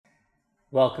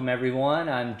Welcome, everyone.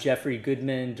 I'm Jeffrey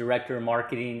Goodman, Director of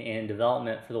Marketing and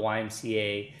Development for the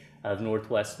YMCA of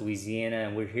Northwest Louisiana,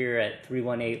 and we're here at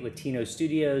 318 Latino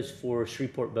Studios for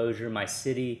Shreveport-Bossier, my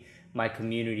city, my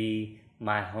community,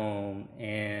 my home.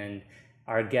 And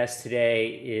our guest today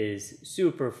is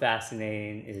super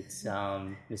fascinating. It's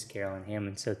Miss Carolyn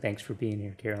Hammond. So thanks for being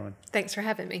here, Carolyn. Thanks for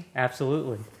having me.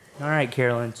 Absolutely. All right,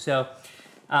 Carolyn. So,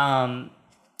 and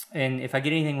if I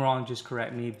get anything wrong, just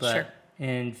correct me. But Sure.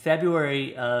 In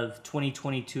February of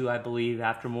 2022, I believe,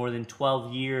 after more than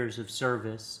 12 years of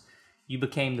service, you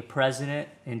became the President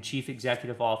and Chief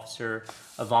Executive Officer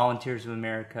of Volunteers of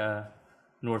America,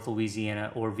 North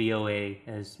Louisiana, or VOA,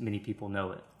 as many people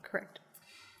know it. Correct.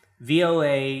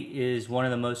 VOA is one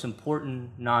of the most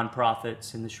important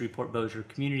nonprofits in the Shreveport-Bossier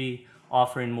community,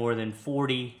 offering more than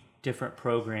 40 different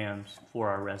programs for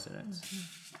our residents.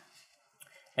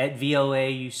 Mm-hmm. At VOA,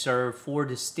 you serve 4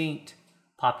 distinct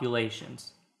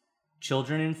populations: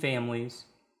 children and families,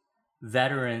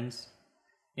 veterans,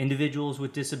 individuals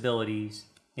with disabilities,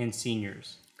 and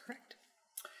seniors. Correct.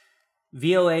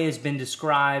 VOA has been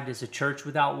described as a church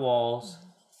without walls,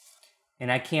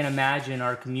 and I can't imagine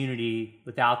our community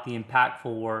without the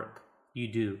impactful work you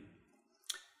do.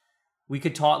 We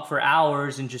could talk for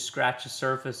hours and just scratch the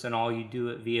surface on all you do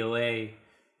at VOA,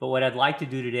 but what I'd like to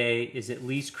do today is at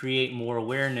least create more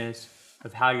awareness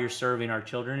of how you're serving our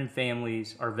children and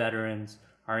families, our veterans,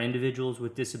 our individuals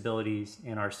with disabilities,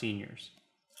 and our seniors.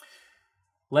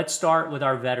 Let's start with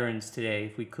our veterans today,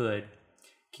 if we could.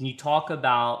 Can you talk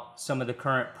about some of the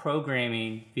current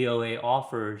programming VOA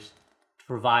offers to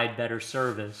provide better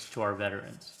service to our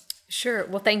veterans? Sure.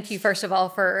 Well, thank you, first of all,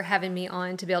 for having me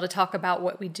on to be able to talk about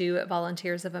what we do at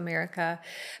Volunteers of America.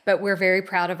 But we're very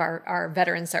proud of our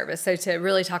veteran service. So to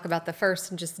really talk about the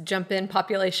first and just jump in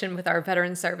population with our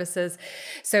veteran services.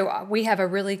 So we have a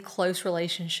really close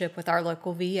relationship with our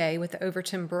local VA, with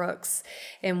Overton Brooks.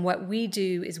 And what we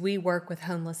do is we work with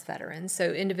homeless veterans.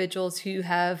 So individuals who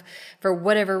have, for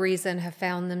whatever reason, have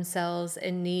found themselves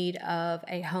in need of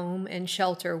a home and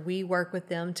shelter. We work with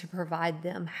them to provide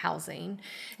them housing.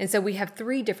 And so we have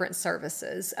 3 different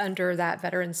services under that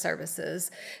veteran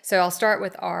services. So I'll start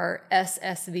with our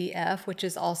SSVF, which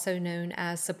is also known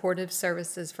as Supportive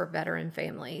Services for Veteran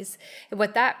Families. And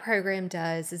what that program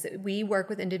does is that we work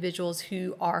with individuals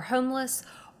who are homeless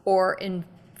or in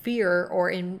fear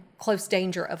or in close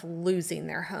danger of losing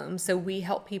their home. So we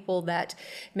help people that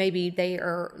maybe they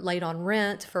are late on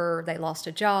rent they lost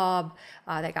a job,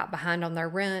 they got behind on their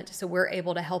rent. So we're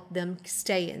able to help them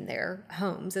stay in their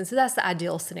homes. And so that's the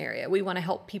ideal scenario. We want to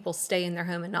help people stay in their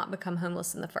home and not become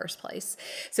homeless in the first place.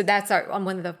 So that's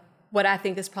what I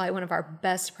think is probably one of our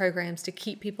best programs to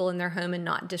keep people in their home and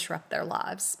not disrupt their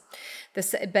lives.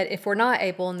 But if we're not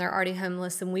able and they're already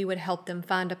homeless, then we would help them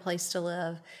find a place to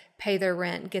live, pay their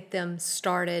rent, get them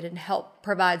started, and help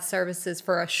provide services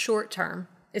for a short term.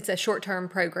 It's a short-term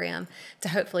program to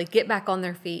hopefully get back on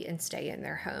their feet and stay in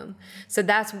their home. So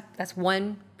that's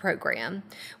one program.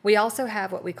 We also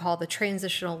have what we call the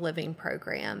Transitional Living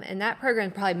Program. And that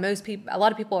program, probably a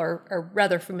lot of people are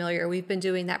rather familiar. We've been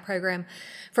doing that program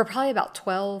for probably about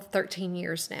 12, 13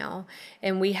 years now.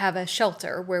 And we have a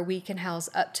shelter where we can house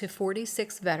up to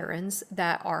 46 veterans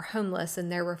that are homeless,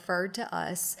 and they're referred to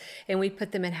us, and we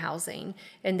put them in housing.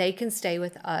 And they can stay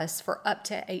with us for up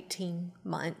to 18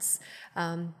 months.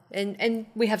 And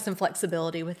we have some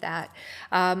flexibility with that.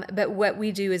 But what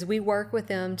we do is we work with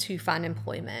them to find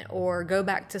employment or go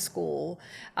back to school.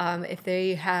 If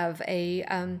they have a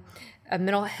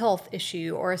mental health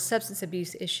issue or a substance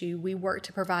abuse issue, we work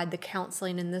to provide the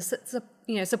counseling and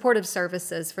the supportive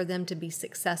services for them to be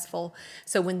successful.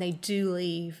 So when they do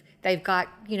leave, they've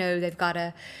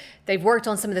worked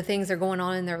on some of the things that are going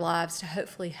on in their lives to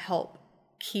hopefully help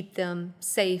keep them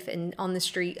safe and on the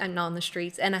streets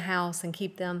in a house, and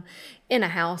keep them in a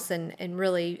house and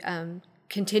really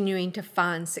continuing to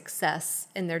find success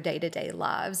in their day-to-day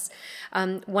lives.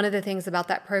 One of the things about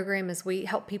that program is we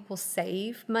help people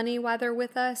save money while they're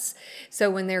with us. So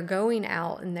when they're going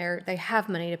out and they have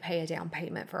money to pay a down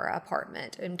payment for an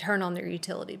apartment and turn on their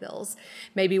utility bills,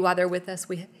 maybe while they're with us,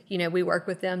 we work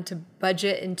with them to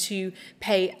budget and to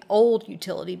pay old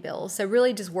utility bills. So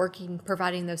really just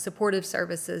providing those supportive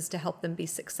services to help them be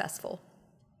successful.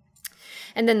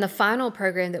 And then the final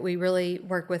program that we really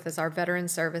work with is our veteran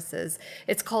services.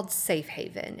 It's called Safe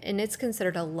Haven, and it's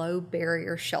considered a low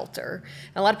barrier shelter.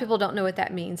 A lot of people don't know what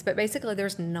that means, but basically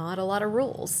there's not a lot of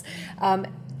rules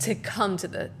to come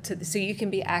so you can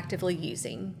be actively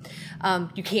using.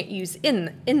 You can't use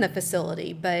in the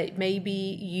facility, but maybe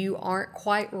you aren't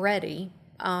quite ready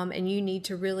and you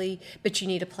need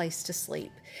a place to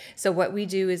sleep. So what we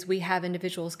do is we have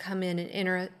individuals come in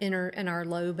and enter in our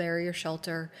low barrier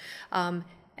shelter.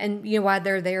 And while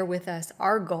they're there with us,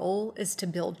 our goal is to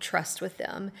build trust with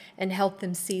them and help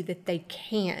them see that they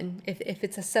can, if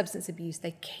it's a substance abuse,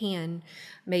 they can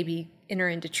maybe enter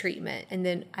into treatment. And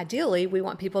then ideally, we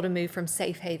want people to move from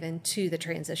safe haven to the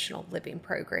transitional living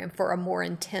program for a more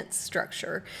intense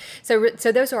structure.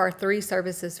 So those are our 3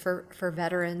 services for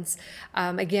veterans.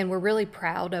 Again, we're really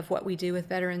proud of what we do with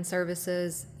veteran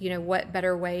services. What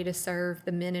better way to serve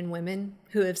the men and women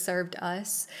who have served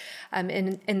us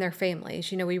and their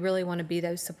families. We really want to be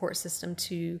those support system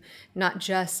to not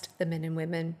just the men and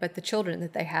women, but the children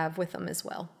that they have with them as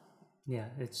well. Yeah,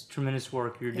 it's tremendous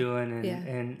work you're doing,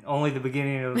 and only the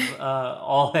beginning of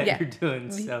all that you're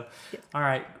doing. So, all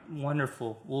right,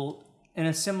 wonderful. Well, in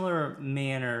a similar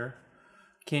manner,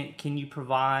 can you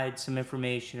provide some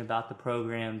information about the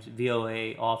programs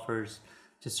VOA offers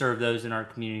to serve those in our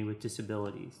community with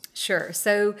disabilities? Sure.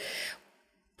 So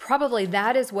probably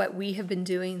that is what we have been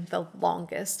doing the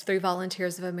longest through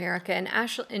Volunteers of America.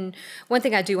 And one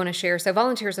thing I do want to share, so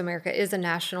Volunteers of America is a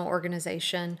national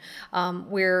organization.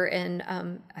 We're in,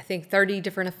 I think, 30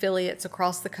 different affiliates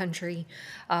across the country.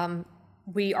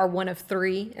 We are one of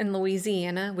 3 in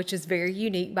Louisiana, which is very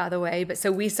unique, by the way. But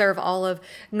so we serve all of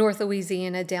North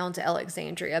Louisiana down to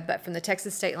Alexandria, but from the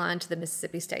Texas state line to the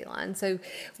Mississippi state line. So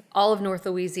all of North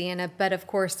Louisiana, but of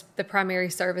course, the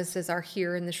primary services are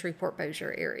here in the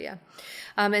Shreveport-Bossier area.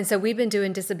 And so we've been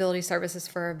doing disability services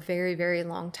for a very, very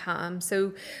long time.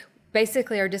 So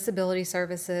basically, our disability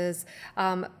services,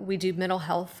 we do mental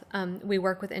health. We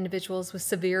work with individuals with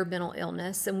severe mental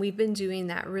illness, and we've been doing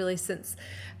that really since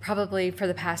probably for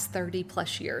the past 30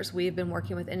 plus years. We have been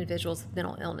working with individuals with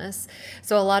mental illness.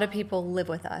 So a lot of people live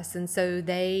with us, and so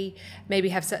they maybe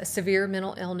have severe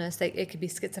mental illness. It could be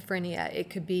schizophrenia. It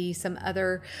could be some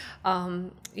other,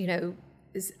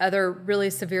 other really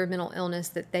severe mental illness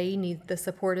that they need the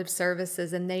supportive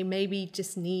services, and they maybe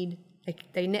just need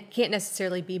they can't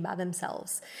necessarily be by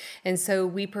themselves. And so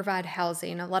we provide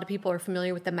housing. A lot of people are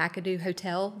familiar with the McAdoo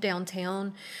Hotel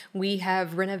downtown. We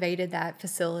have renovated that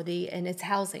facility, and it's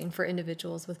housing for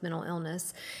individuals with mental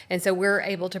illness. And so we're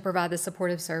able to provide the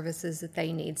supportive services that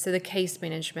they need. So the case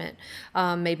management,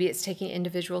 maybe it's taking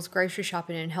individuals grocery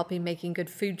shopping and helping making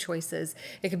good food choices.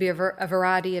 It could be a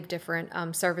variety of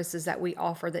different services that we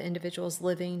offer the individuals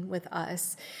living with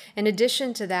us. In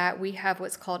addition to that, we have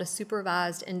what's called a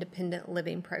supervised independent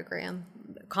living program,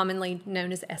 commonly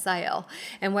known as SIL.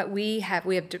 And what we have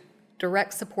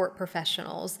direct support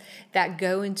professionals that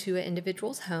go into an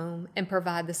individual's home and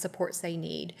provide the supports they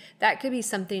need. That could be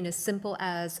something as simple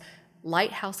as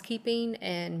light housekeeping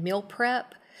and meal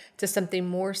prep to something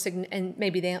more, and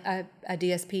maybe a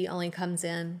DSP only comes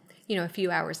in, a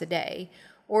few hours a day.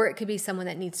 Or it could be someone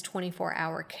that needs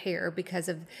 24-hour care because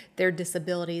of their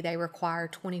disability. They require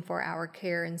 24-hour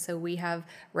care. And so we have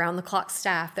round-the-clock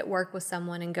staff that work with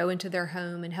someone and go into their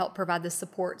home and help provide the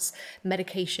supports,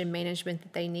 medication management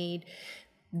that they need.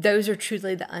 Those are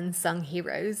truly the unsung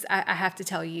heroes. I have to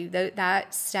tell you,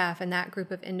 that staff and that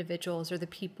group of individuals are the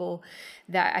people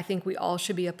that I think we all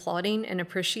should be applauding and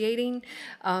appreciating.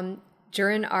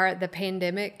 During the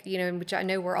pandemic, which I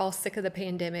know we're all sick of the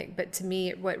pandemic, but to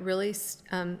me, what really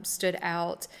stood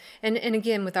out, and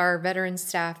again, with our veteran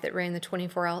staff that ran the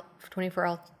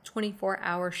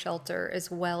 24-hour shelter, as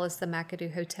well as the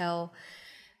McAdoo Hotel,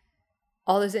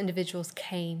 all those individuals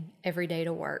came every day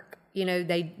to work.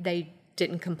 They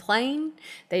didn't complain.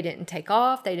 They didn't take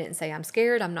off. They didn't say, I'm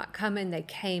scared, I'm not coming. They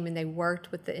came and they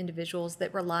worked with the individuals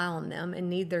that rely on them and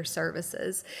need their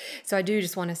services. So I do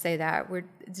just want to say that we're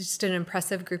just an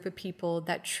impressive group of people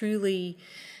that truly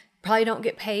probably don't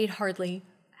get paid hardly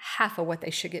half of what they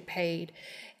should get paid.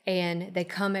 And they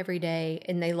come every day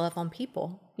and they love on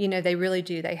people. They really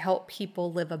do. They help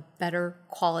people live a better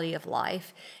quality of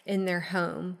life in their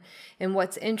home. And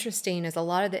what's interesting is a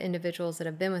lot of the individuals that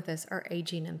have been with us are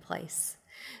aging in place.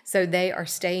 So they are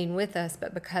staying with us,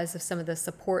 but because of some of the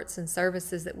supports and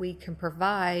services that we can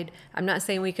provide, I'm not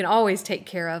saying we can always take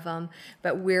care of them,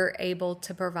 but we're able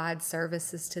to provide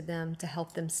services to them to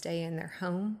help them stay in their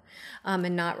home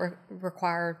and not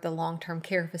require the long-term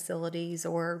care facilities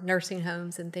or nursing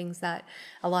homes and things that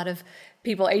a lot of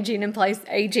people aging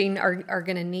are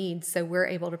going to need. So we're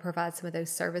able to provide some of those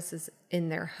services in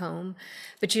their home.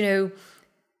 But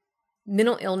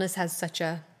mental illness has such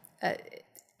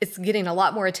it's getting a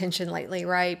lot more attention lately,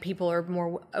 right? People are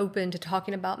more open to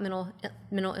talking about mental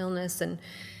illness,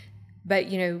 but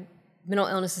mental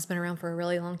illness has been around for a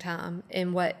really long time.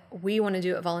 And what we want to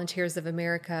do at Volunteers of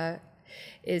America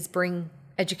is bring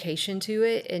education to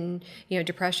it. And,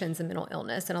 depression's a mental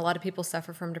illness, and a lot of people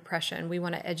suffer from depression. We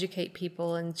want to educate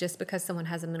people, and just because someone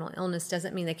has a mental illness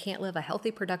doesn't mean they can't live a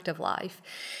healthy, productive life.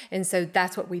 And so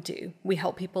that's what we do. We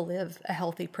help people live a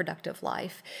healthy, productive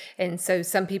life. And so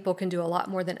some people can do a lot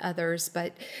more than others,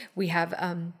 but we have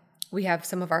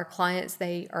some of our clients,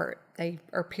 they are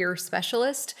peer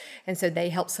specialists, and so they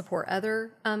help support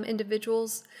other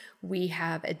individuals. We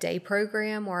have a day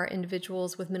program where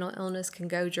individuals with mental illness can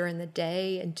go during the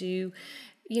day and do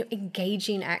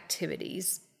engaging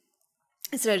activities.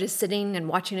 Instead of just sitting and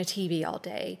watching a TV all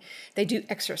day, they do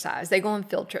exercise, they go on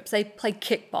field trips, they play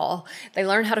kickball, they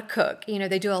learn how to cook.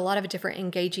 They do a lot of different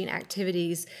engaging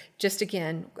activities, just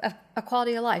again, a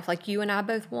quality of life like you and I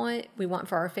both want. We want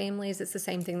for our families. It's the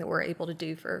same thing that we're able to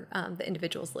do for the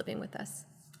individuals living with us.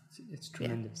 It's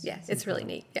tremendous. Yeah, it's really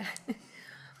neat. Yeah.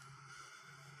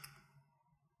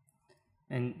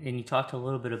 And you talked a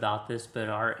little bit about this, but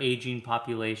our aging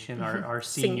population, our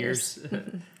seniors,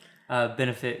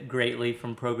 benefit greatly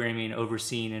from programming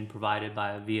overseen and provided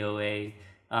by VOA.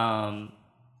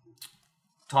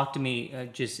 Talk to me,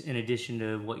 just in addition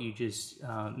to what you just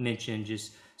mentioned,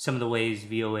 just some of the ways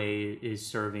VOA is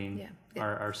serving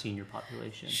our senior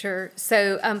population. Sure.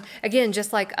 So again,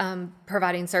 just like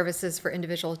providing services for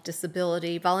individuals with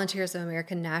disability, Volunteers of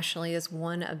America nationally is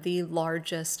one of the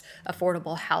largest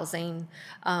affordable housing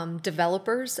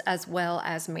developers as well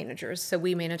as managers. So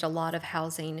we manage a lot of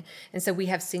housing, and so we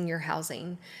have senior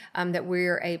housing that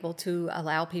we're able to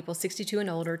allow people 62 and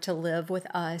older to live with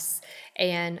us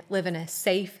and live in a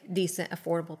safe, decent,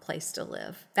 affordable place to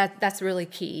live. That's really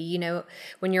key.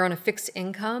 When you're on a fixed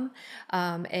income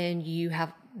and you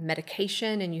have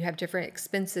medication and you have different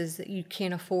expenses that you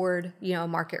can't afford, a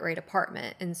market rate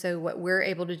apartment. And so what we're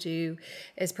able to do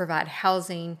is provide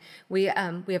housing. We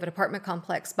have an apartment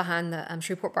complex behind the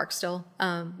Shreveport-Bossier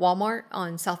Walmart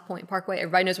on South Point Parkway.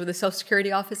 Everybody knows where the Social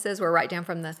Security office is. We're right down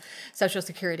from the Social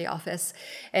Security office.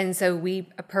 And so we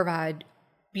provide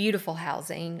beautiful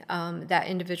housing that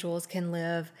individuals can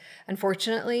live.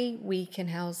 Unfortunately, we can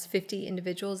house 50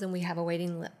 individuals, and we have a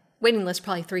waiting list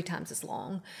probably 3 times as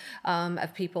long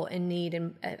of people in need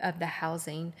of the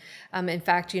housing. In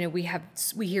fact,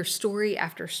 we hear story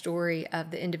after story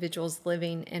of the individuals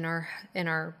living in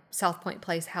our South Point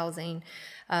Place housing.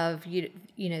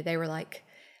 They were like,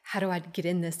 how do I get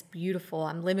in this beautiful?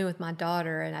 I'm living with my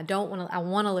daughter, and I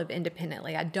want to live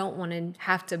independently. I don't want to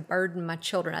have to burden my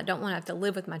children. I don't want to have to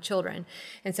live with my children.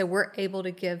 And so we're able to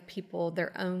give people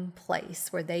their own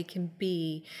place where they can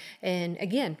be and,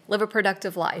 again, live a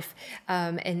productive life.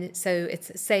 And so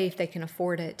it's safe. They can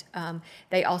afford it.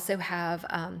 They also have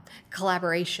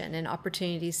collaboration and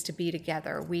opportunities to be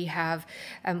together. We have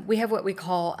what we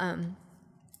call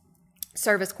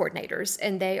service coordinators,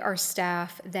 and they are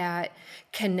staff that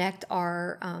connect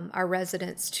our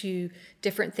residents to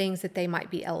different things that they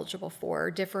might be eligible for,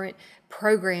 different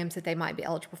programs that they might be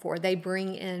eligible for. They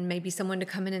bring in maybe someone to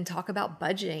come in and talk about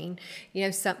budgeting.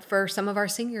 For some of our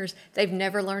seniors, they've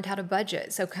never learned how to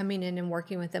budget, so coming in and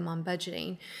working with them on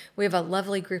budgeting. We have a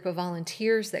lovely group of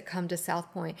volunteers that come to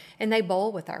South Point, and they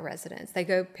bowl with our residents. They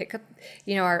go pick up,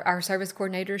 our service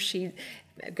coordinator, she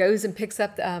goes and picks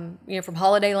up, from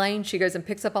Holiday Lane, she goes and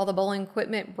picks up all the bowling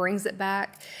equipment, brings it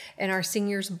back, and our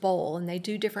seniors bowl, and they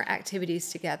do different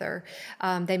activities together.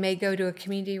 They may go to a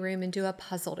community room and do a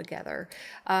puzzle together.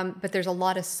 But there's a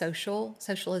lot of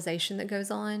socialization that goes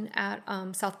on at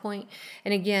South Point.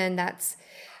 And again, that's,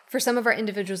 for some of our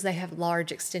individuals, they have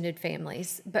large extended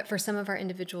families, but for some of our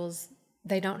individuals,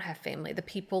 they don't have family. The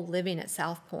people living at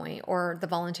South Point or the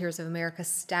Volunteers of America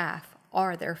staff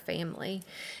are their family.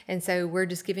 And so we're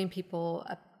just giving people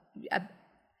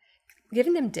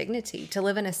giving them dignity to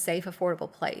live in a safe,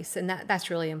 affordable place. And that's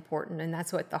really important. And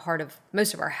that's what the heart of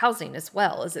most of our housing as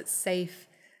well is. It's safe,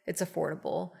 it's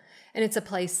affordable, and it's a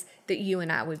place that you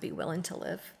and I would be willing to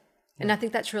live. Yeah. And I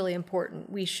think that's really important.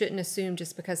 We shouldn't assume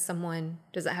just because someone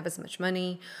doesn't have as much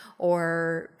money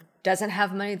or doesn't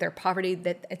have money, their poverty,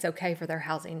 that it's okay for their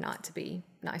housing not to be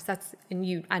nice. I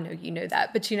know you know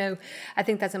that, but I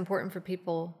think that's important for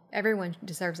people. Everyone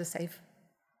deserves a safe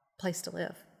place to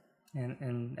live.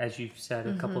 And as you've said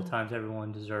a couple of times,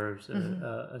 everyone deserves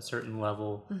a certain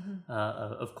level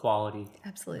of quality.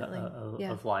 Absolutely.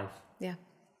 Of life. Yeah.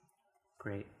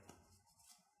 Great.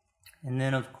 And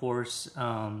then, of course,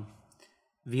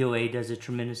 VOA does a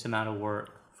tremendous amount of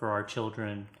work for our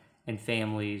children and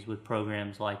families with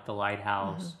programs like the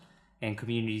Lighthouse and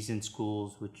Communities in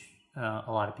Schools, which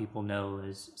a lot of people know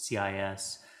as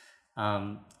CIS.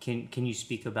 Can you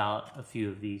speak about a few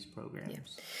of these programs?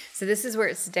 Yeah. So this is where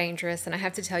it's dangerous, and I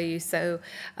have to tell you,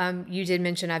 you did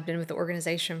mention I've been with the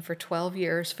organization for 12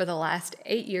 years. For the last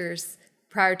 8 years,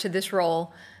 prior to this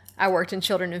role, I worked in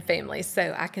children and families,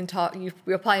 so I can talk. You'll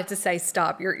probably have to say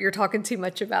stop. You're talking too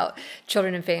much about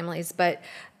children and families, but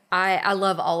I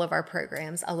love all of our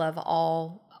programs. I love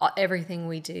everything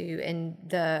we do and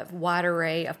the wide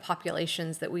array of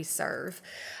populations that we serve.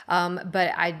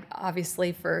 But I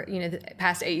obviously, for the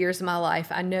past 8 years of my life,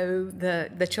 I know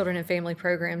the children and family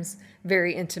programs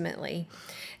very intimately,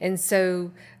 and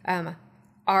so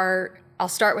I'll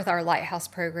start with our Lighthouse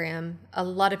program. A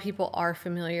lot of people are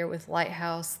familiar with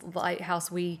Lighthouse.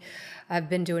 Lighthouse, we have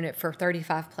been doing it for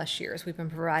 35 plus years. We've been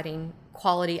providing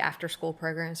quality after-school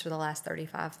programs for the last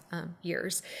 35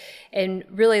 years. And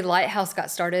really, Lighthouse got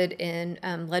started in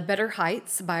Ledbetter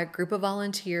Heights by a group of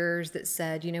volunteers that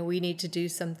said, we need to do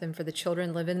something for the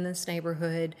children living in this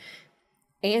neighborhood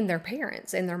and their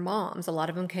parents and their moms. A lot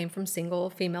of them came from single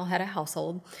female head of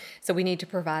household. So we need to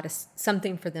provide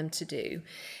something for them to do.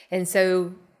 And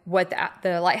so what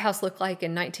the Lighthouse looked like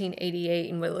in 1988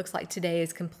 and what it looks like today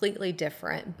is completely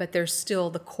different, but there's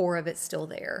still the core of it still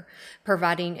there,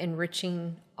 providing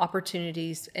enriching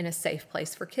opportunities in a safe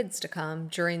place for kids to come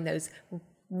during those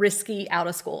risky out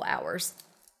of school hours.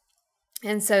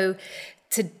 And so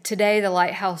today the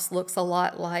Lighthouse looks a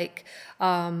lot like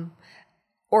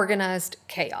organized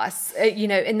chaos,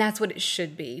 and that's what it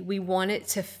should be. We want it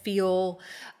to feel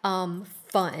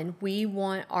fun. We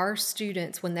want our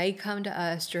students, when they come to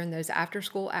us during those after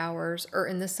school hours or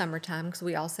in the summertime, because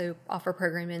we also offer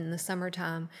programming in the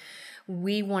summertime,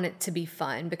 we want it to be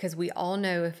fun, because we all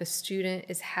know if a student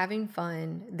is having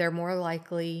fun, they're more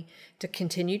likely to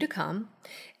continue to come,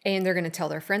 and they're going to tell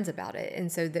their friends about it. And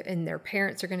so and their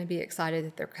parents are going to be excited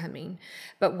that they're coming.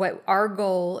 But what our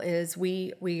goal is,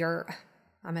 we are,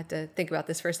 I'm going to have to think about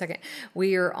this for a second.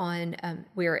 We are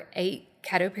 8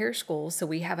 Caddo Parish schools. So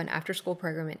we have an after-school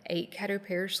program in 8 Caddo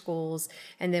Parish schools.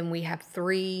 And then we have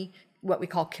 3 what we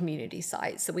call community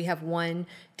sites. So we have one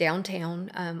downtown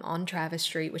on Travis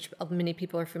Street, which many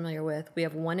people are familiar with. We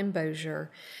have one in Bossier.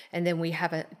 And then we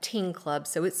have a teen club.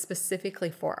 So it's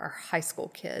specifically for our high school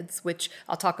kids, which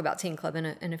I'll talk about teen club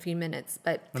in a few minutes.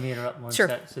 But let me interrupt one sure.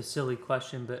 sec. It's a silly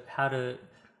question, but how to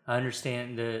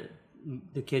understand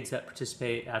the kids that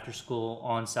participate after school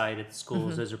on site at the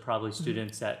schools, those are probably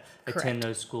students that attend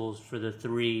those schools for the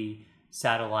 3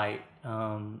 satellite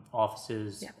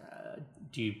offices. Yeah.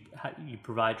 Do you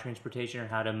provide transportation, or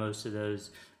how do most of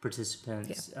those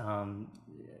participants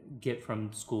get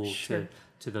from school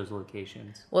to those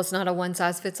locations? Well, it's not a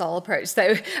one-size-fits-all approach.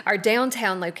 So our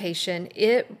downtown location,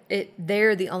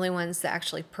 they're the only ones that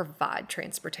actually provide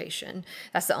transportation.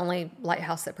 That's the only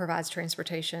Lighthouse that provides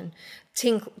transportation.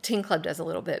 Teen Club does a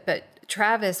little bit, but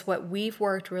Travis, what we've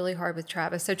worked really hard with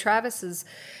Travis. So Travis is,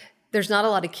 there's not a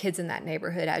lot of kids in that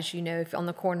neighborhood, as you know. If on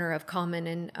the corner of Common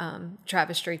and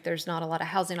Travis Street, there's not a lot of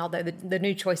housing, although the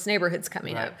New Choice neighborhood's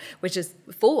coming up, which is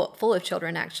full of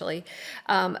children, actually.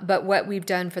 But what we've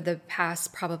done for the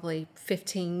past probably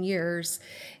 15 years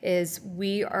is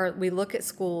we look at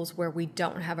schools where we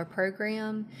don't have a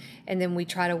program, and then we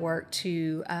try to work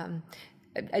to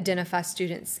identify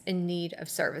students in need of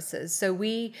services. So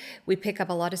we pick up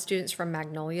a lot of students from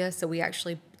Magnolia. So we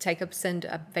actually send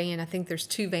a van. I think there's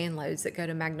 2 van loads that go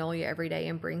to Magnolia every day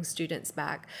and bring students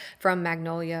back from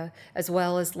Magnolia, as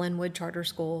well as Linwood Charter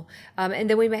School. And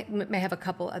then we may have a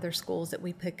couple other schools that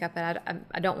we pick up at.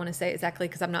 I don't want to say exactly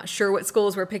because I'm not sure what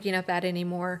schools we're picking up at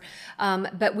anymore.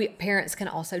 But parents can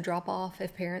also drop off.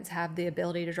 If parents have the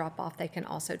ability to drop off, they can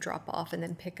also drop off and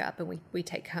then pick up, and we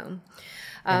take home.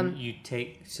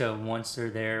 So once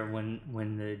they're there,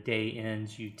 when the day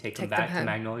ends, you take them back to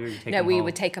Magnolia, or you take them home? No, we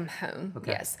would take them home.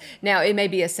 Okay. Yes. Now it may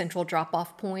be a central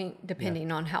drop-off point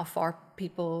depending on how far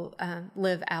people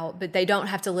live out, but they don't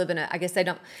have to live in I guess they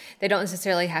don't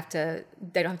necessarily have to.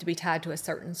 They don't have to be tied to a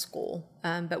certain school.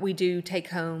 But we do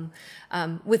take home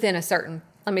within a certain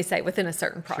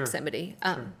proximity.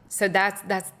 Sure. So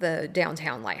that's the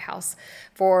downtown Lighthouse.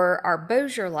 For our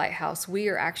Bossier Lighthouse, we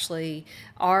are actually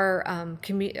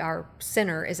our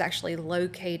center is actually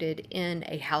located in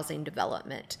a housing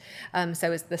development.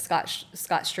 So it's the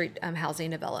Scott Street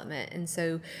housing development, and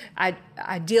so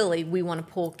ideally we want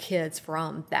to pull kids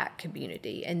from that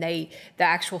community, and the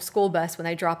actual school bus, when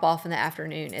they drop off in the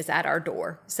afternoon, is at our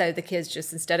door. So the kids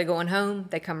just, instead of going home,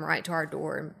 they come right to our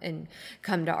door and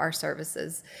come to our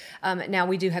services. Now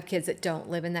we do have kids that don't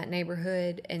live in that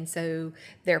neighborhood, and so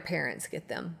their parents get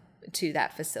them to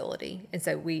that facility. And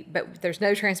so but there's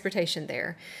no transportation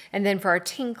there. And then for our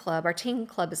teen club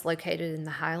is located in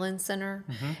the Highland Center,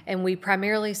 and we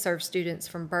primarily serve students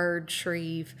from Byrd,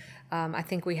 Shreve. I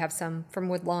think we have some from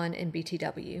Woodlawn and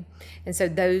BTW. And so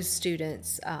those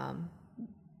students,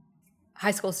 high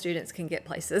school students can get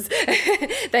places.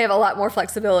 They have a lot more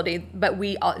flexibility, but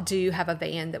we do have a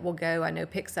van that will go, I know,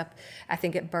 picks up, I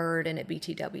think, at Bird and at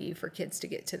BTW for kids to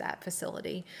get to that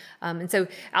facility. And so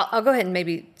I'll go ahead and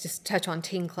maybe just touch on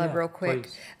Teen Club real quick,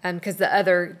 because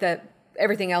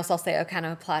everything else I'll say will kind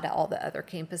of apply to all the other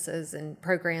campuses and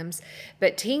programs.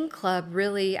 But Teen Club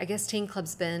really, I guess Teen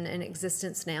Club's been in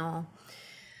existence now.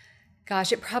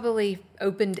 Gosh, it probably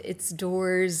opened its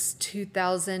doors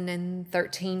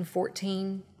 2013,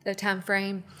 14, the time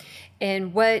frame.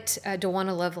 And what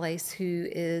Dewana Lovelace, who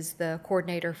is the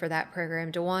coordinator for that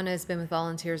program, Dewana has been with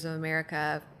Volunteers of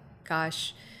America,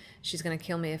 gosh, she's going to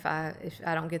kill me if I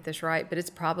don't get this right, but it's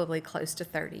probably close to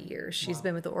 30 years. She's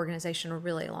been with the organization a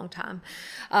really long time.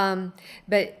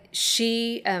 But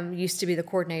she used to be the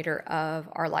coordinator of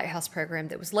our Lighthouse program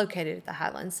that was located at the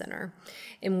Highland Center.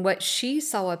 And what she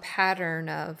saw a pattern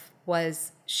of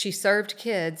was she served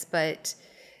kids,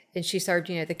 and she served,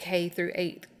 the K through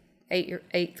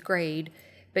eighth grade,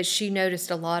 but she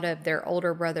noticed a lot of their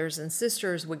older brothers and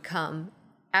sisters would come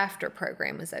after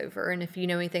program was over. And if you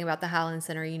know anything about the Highland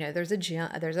Center, there's a gym,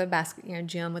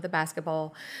 gym with a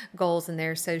basketball goals in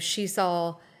there. So she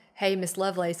saw, hey, Miss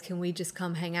Lovelace, can we just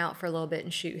come hang out for a little bit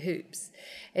and shoot hoops?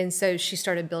 And so she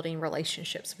started building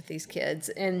relationships with these kids.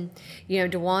 And,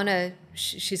 Dewana,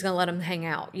 she's going to let them hang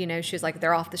out. She's like,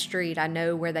 they're off the street. I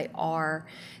know where they are.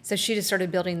 So she just started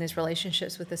building these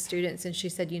relationships with the students. And she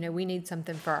said, we need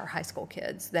something for our high school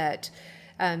kids that's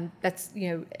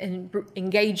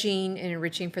engaging and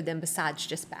enriching for them besides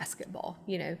just basketball.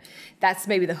 That's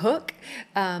maybe the hook.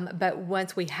 But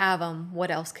once we have them, what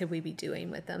else could we be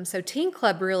doing with them? So Teen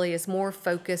Club really is more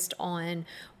focused on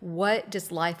what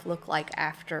does life look like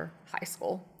after high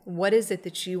school? What is it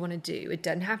that you want to do? It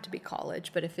doesn't have to be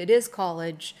college, but if it is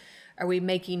college, are we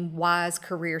making wise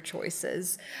career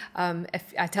choices?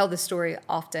 If I tell this story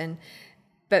often,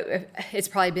 but it's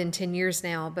probably been 10 years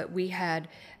now, but we had,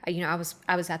 I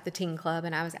was at the Teen Club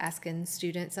and I was asking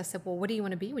students, I said, well, what do you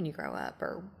want to be when you grow up?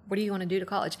 Or what do you want to do to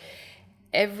college?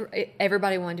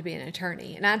 Everybody wanted to be an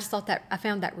attorney. And I just I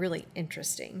found that really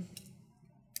interesting.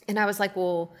 And I was like,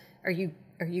 well, are you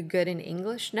good in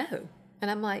English? No.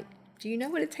 And I'm like, do you know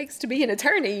what it takes to be an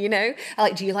attorney? Do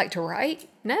you like to write?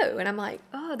 No. And I'm like,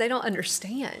 oh, they don't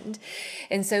understand.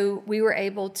 And so we were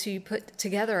able to put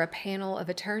together a panel of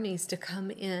attorneys to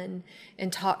come in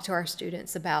and talk to our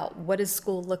students about what does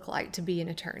school look like to be an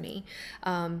attorney.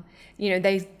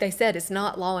 They said it's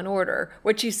not Law and Order.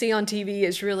 What you see on TV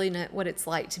is really not what it's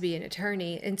like to be an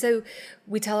attorney. And so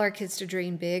we tell our kids to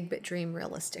dream big, but dream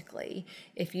realistically.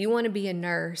 If you want to be a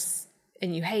nurse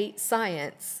and you hate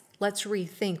science, let's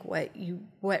rethink what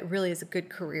really is a good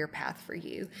career path for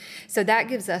you. So that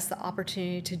gives us the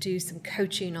opportunity to do some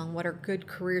coaching on what are good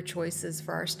career choices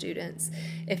for our students.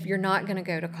 If you're not going to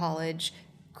go to college,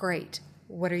 great.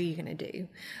 What are you going to do?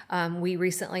 We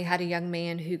recently had a young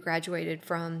man who graduated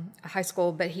from high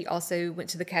school, but he also went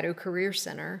to the Caddo Career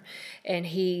Center, and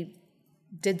he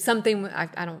did something,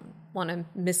 I don't want to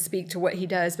misspeak to what he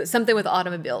does, but something with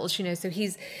automobiles, so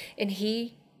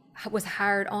he was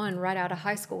hired on right out of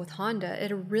high school with Honda at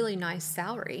a really nice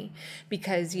salary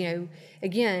because,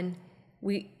 again,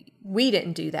 we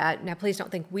didn't do that. Now, please don't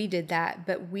think we did that,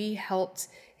 but we helped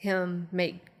him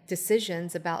make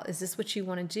decisions about, is this what you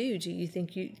want to do? Do you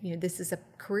think this is a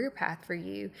career path for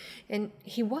you? And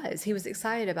he was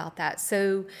excited about that.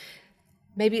 So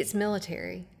maybe it's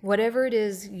military, whatever it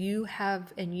is you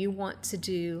have and you want to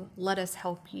do, let us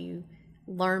help you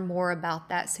learn more about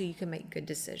that so you can make good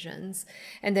decisions.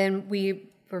 And then we're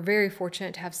very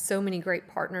fortunate to have so many great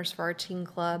partners for our Teen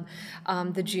Club.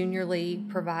 The Junior League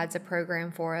provides a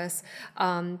program for us.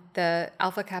 The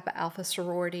Alpha Kappa Alpha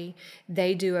sorority,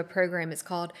 they do a program. It's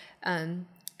called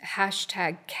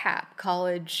 #CAP,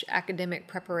 College Academic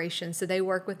Preparation. So they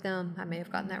work with them. I may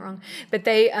have gotten that wrong, but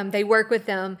they work with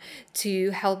them to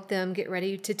help them get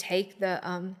ready to take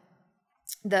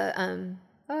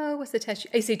what's the test?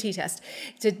 ACT test,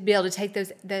 to be able to take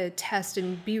the test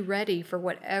and be ready for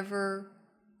whatever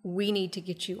we need to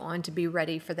get you on to be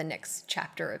ready for the next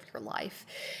chapter of your life.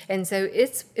 And so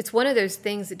it's one of those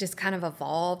things that just kind of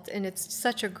evolved, and it's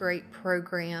such a great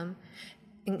program,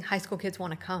 and high school kids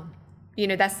want to come.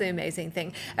 That's the amazing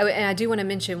thing. And I do want to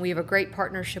mention we have a great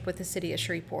partnership with the city of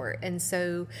Shreveport. And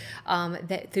so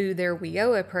that through their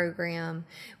WIOA program,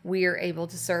 we are able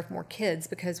to serve more kids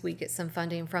because we get some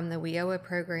funding from the WIOA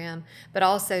program, but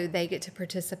also they get to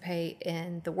participate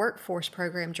in the workforce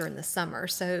program during the summer.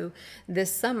 So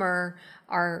this summer,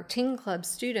 our Teen Club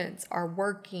students are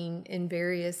working in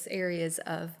various areas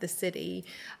of the city.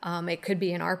 It could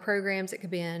be in our programs, it could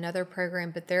be in another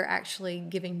program, but they're actually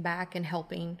giving back and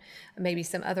helping maybe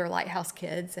some other Lighthouse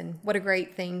kids. And what a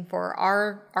great thing for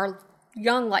our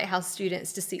young Lighthouse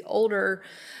students to see older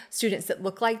students that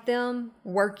look like them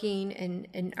working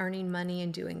and earning money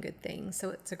and doing good things. So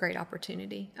it's a great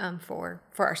opportunity for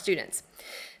our students.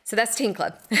 So that's Teen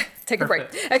Club. Take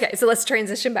Perfect. a break. Okay, so let's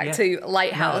transition back to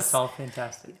Lighthouse. No, that's all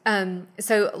fantastic.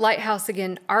 So Lighthouse,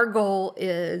 again, our goal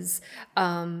is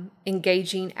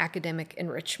engaging academic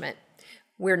enrichment.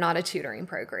 We're not a tutoring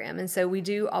program. And so we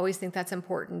do always think that's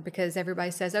important because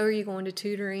everybody says, oh, are you going to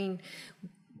tutoring?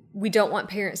 We don't want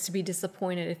parents to be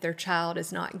disappointed if their child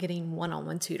is not getting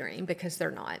one-on-one tutoring, because they're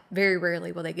not. Very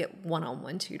rarely will they get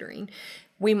one-on-one tutoring.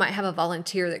 We might have a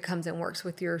volunteer that comes and works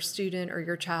with your student or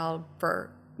your child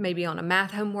for maybe on a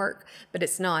math homework, but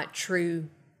it's not true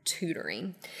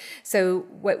tutoring. So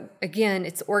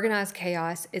it's organized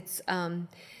chaos. It's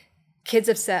kids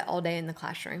have sat all day in the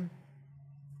classroom.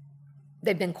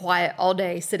 They've been quiet all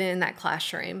day sitting in that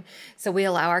classroom. So we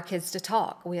allow our kids to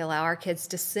talk. We allow our kids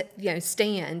to sit,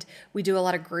 stand. We do a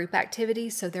lot of group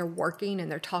activities. So they're working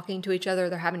and they're talking to each other.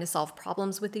 They're having to solve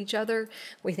problems with each other.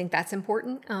 We think that's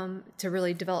important to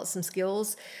really develop some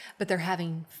skills, but they're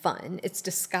having fun. It's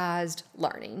disguised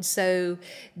learning. So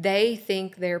they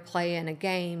think they're playing a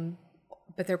game,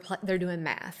 but they're doing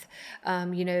math.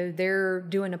 They're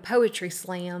doing a poetry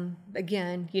slam.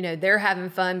 Again, they're having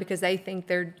fun because they think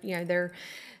they're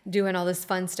doing all this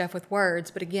fun stuff with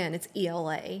words. But again, it's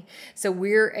ELA. So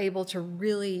we're able to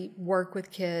really work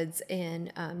with kids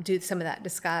and do some of that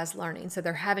disguised learning. So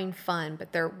they're having fun,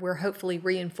 but we're hopefully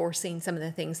reinforcing some of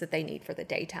the things that they need for the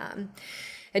daytime.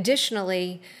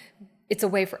 Additionally, it's a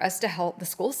way for us to help the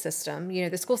school system.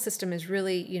 The school system is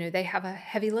really, they have a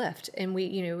heavy lift, and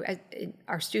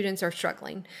our students are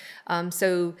struggling.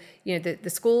 So the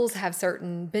schools have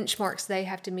certain benchmarks they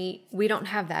have to meet. We don't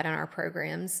have that in our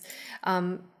programs.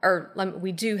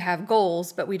 We do have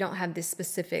goals, but we don't have this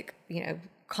specific,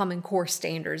 Common Core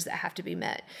standards that have to be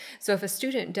met. So if a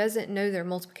student doesn't know their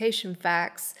multiplication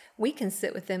facts, we can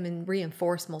sit with them and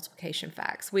reinforce multiplication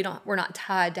facts. We're not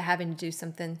tied to having to do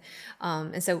something.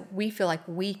 And so we feel like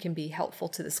we can be helpful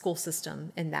to the school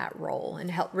system in that role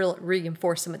and help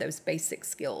reinforce some of those basic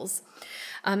skills.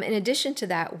 In addition to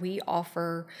that, we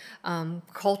offer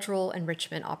cultural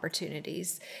enrichment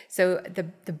opportunities. So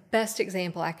the best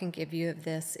example I can give you of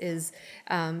this is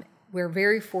we're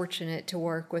very fortunate to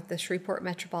work with the Shreveport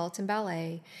Metropolitan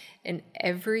Ballet, and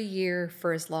every year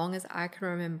for as long as I can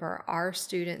remember, our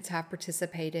students have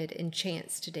participated in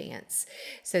Chance to Dance.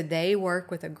 So they work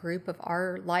with a group of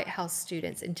our Lighthouse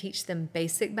students and teach them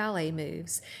basic ballet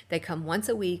moves. They come once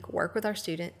a week, work with our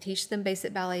student, teach them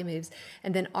basic ballet moves,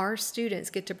 and then our students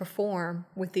get to perform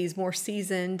with these more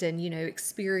seasoned and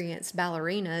experienced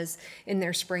ballerinas in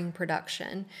their spring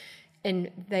production.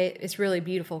 And it's really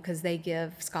beautiful because they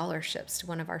give scholarships to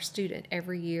one of our students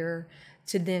every year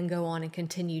to then go on and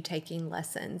continue taking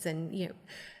lessons. And,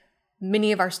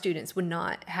 many of our students would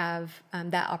not have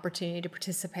that opportunity to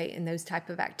participate in those type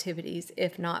of activities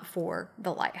if not for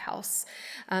the Lighthouse.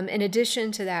 In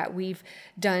addition to that, we've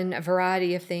done a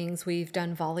variety of things. We've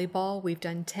done volleyball, we've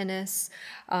done tennis,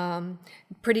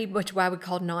 pretty much what I would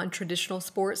call non-traditional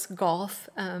sports, golf,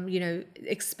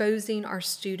 exposing our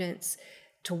students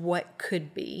to what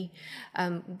could be.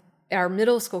 Our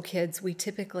middle school kids, we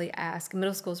typically ask.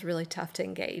 Middle school is really tough to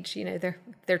engage.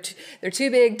 They're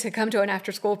too big to come to an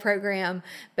after-school program,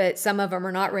 but some of them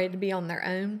are not ready to be on their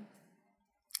own.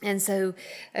 And so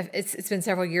it's been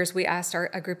several years. We asked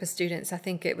a group of students. I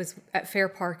think it was at Fair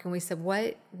Park, and we said,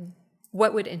 "What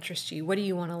would interest you? What do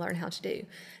you want to learn how to do?"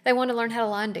 They want to learn how to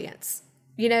line dance.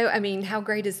 How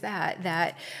great is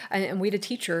that? And we had a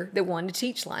teacher that wanted to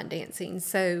teach line dancing.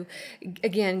 So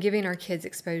again, giving our kids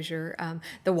exposure.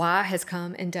 The Y has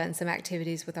come and done some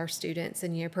activities with our students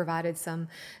and, provided some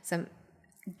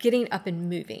getting up and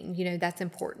moving, that's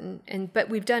important. But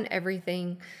we've done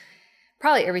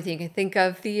probably everything you can think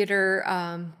of: theater,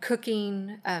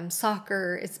 cooking,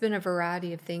 soccer. It's been a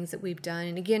variety of things that we've done.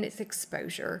 And again, it's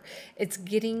exposure. It's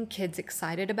getting kids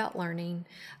excited about learning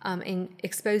and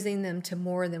exposing them to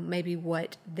more than maybe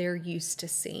what they're used to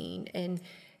seeing. And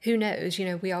who knows,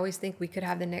 we always think we could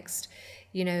have the next,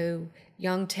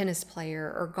 young tennis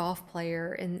player or golf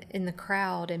player in the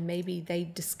crowd, and maybe they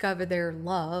discover their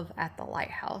love at the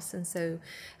Lighthouse. And so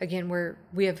again,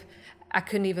 I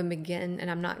couldn't even begin,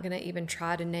 and I'm not going to even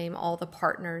try to name all the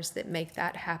partners that make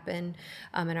that happen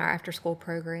in our after-school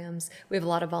programs. We have a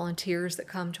lot of volunteers that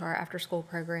come to our after-school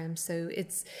programs. So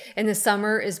in the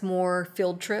summer is more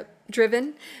field trip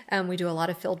driven. We do a lot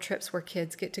of field trips where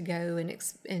kids get to go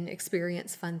and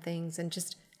experience fun things and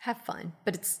just have fun,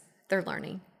 but they're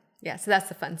learning. Yeah, so that's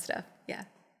the fun stuff. Yeah.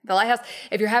 The Lighthouse,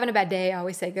 if you're having a bad day, I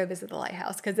always say go visit the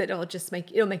Lighthouse, because it'll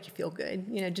make you feel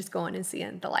good, just going and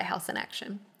seeing the Lighthouse in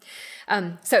action.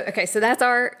 So that's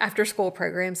our after school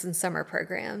programs and summer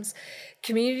programs.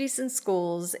 Communities in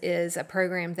Schools is a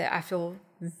program that I feel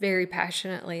very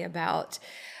passionately about.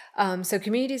 So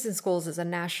Communities in Schools is a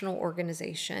national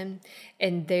organization,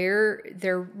 and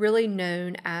they're really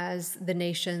known as the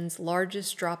nation's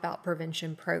largest dropout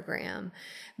prevention program.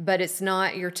 But it's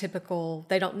not your typical,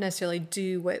 they don't necessarily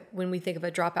do when we think of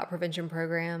a dropout prevention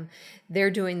program,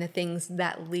 they're doing the things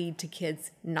that lead to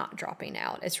kids not dropping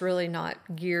out. It's really not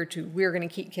geared to, we're going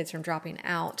to keep kids from dropping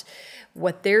out.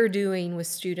 What they're doing with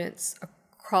students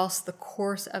across the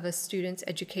course of a student's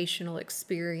educational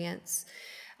experience,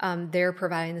 they're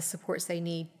providing the supports they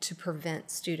need to prevent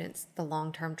students the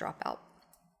long-term dropout.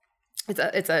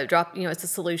 It's a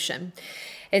solution.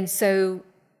 And so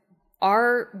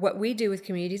what we do with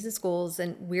Communities in Schools,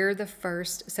 and we're the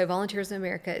first, so Volunteers in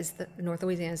America North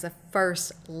Louisiana is the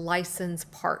first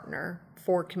licensed partner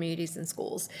for Communities in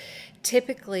Schools.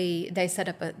 Typically, they set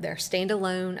up their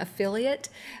standalone affiliate,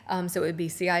 so it would be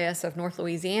CIS of North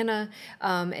Louisiana,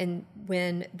 and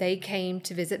when they came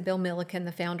to visit, Bill Milliken,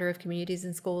 the founder of Communities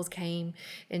in Schools, came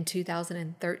in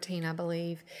 2013, I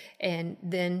believe, and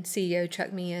then CEO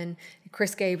Chuck Meehan,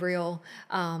 Chris Gabriel,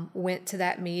 went to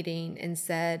that meeting and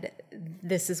said,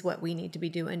 this is what we need to be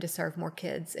doing to serve more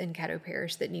kids in Caddo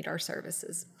Parish that need our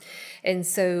services. And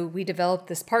so we developed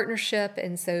this partnership,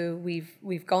 and so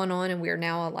we've gone on, and we are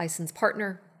now a licensed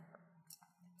partner.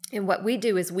 And what we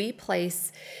do is we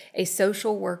place a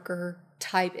social worker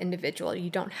type individual. You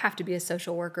don't have to be a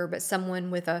social worker, but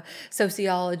someone with a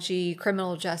sociology,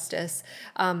 criminal justice,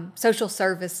 social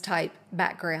service type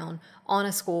background on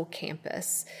a school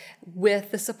campus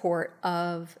with the support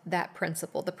of that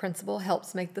principal. The principal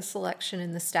helps make the selection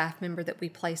and the staff member that we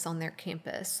place on their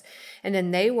campus. And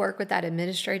then they work with that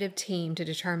administrative team to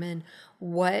determine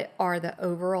what are the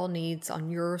overall needs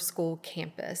on your school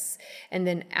campus. And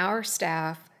then our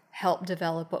staff help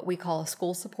develop what we call a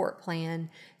school support plan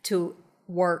to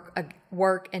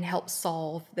work and help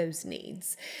solve those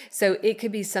needs. So it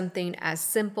could be something as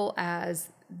simple as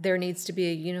there needs to be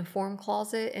a uniform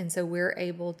closet, and so we're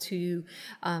able to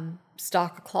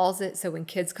stock a closet, so when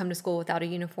kids come to school without a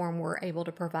uniform, we're able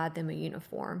to provide them a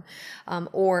uniform.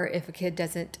 Or if a kid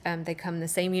doesn't, they come in the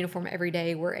same uniform every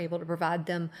day, we're able to provide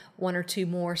them one or two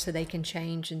more so they can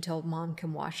change until mom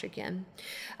can wash again.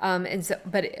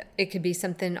 But it could be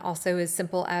something also as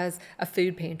simple as a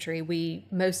food pantry.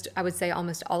 I would say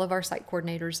almost all of our site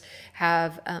coordinators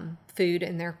have food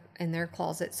in their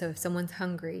closet, so if someone's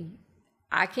hungry,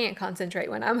 I can't concentrate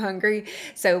when I'm hungry,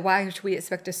 so why should we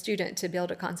expect a student to be able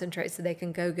to concentrate so they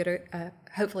can go get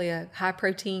hopefully a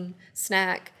high-protein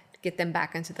snack to get them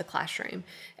back into the classroom?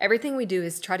 Everything we do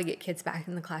is try to get kids back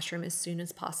in the classroom as soon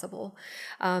as possible.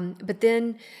 But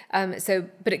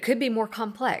it could be more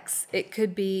complex. It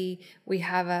could be we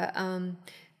have a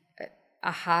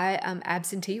high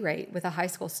absentee rate with a high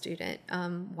school student.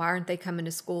 Why aren't they coming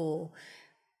to school?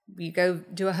 You go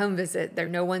do a home visit,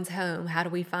 no one's home. How do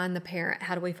we find the parent?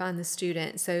 How do we find the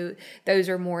student? So those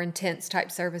are more intense type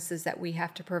services that we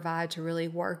have to provide to really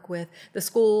work with the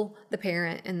school, the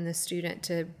parent, and the student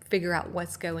to figure out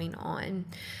what's going on.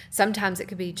 Sometimes it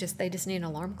could be they just need an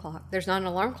alarm clock. There's not an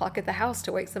alarm clock at the house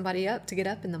to wake somebody up to get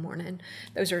up in the morning.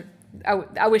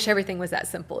 I wish everything was that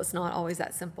simple. It's not always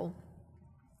that simple.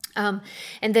 And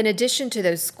then in addition to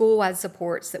those school-wide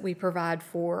supports that we provide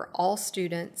for all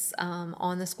students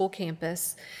on the school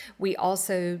campus, we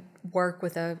also work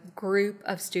with a group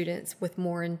of students with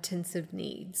more intensive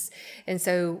needs. And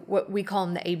so what we call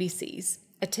them the ABCs: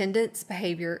 attendance,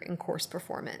 behavior, and course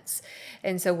performance.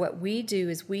 And so what we do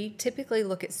is we typically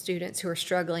look at students who are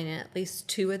struggling in at least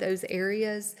two of those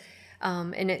areas.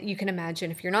 You can imagine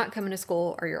if you're not coming to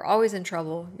school or you're always in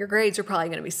trouble, your grades are probably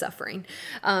going to be suffering.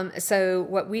 So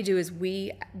what we do is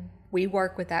we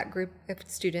work with that group of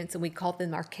students, and we call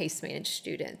them our case managed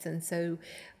students. And so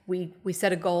we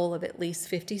set a goal of at least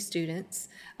 50 students.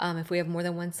 If we have more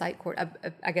than one site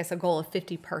I guess a goal of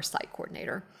 50 per site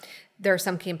coordinator. There are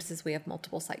some campuses we have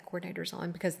multiple site coordinators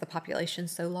on because the population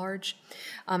is so large.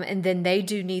 And then they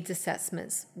do needs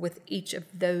assessments with each of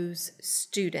those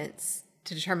students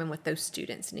to determine what those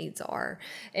students' needs are,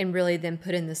 and really then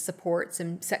put in the supports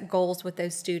and set goals with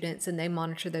those students, and they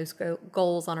monitor those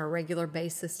goals on a regular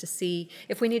basis to see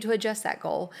if we need to adjust that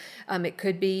goal. It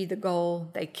could be the goal,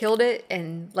 they killed it,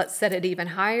 and let's set it even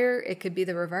higher. It could be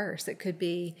the reverse. It could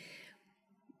be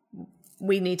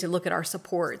we need to look at our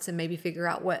supports and maybe figure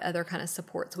out what other kind of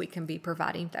supports we can be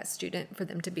providing that student for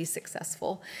them to be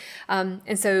successful.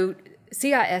 And so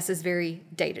CIS is very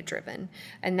data driven,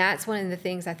 and that's one of the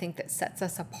things I think that sets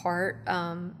us apart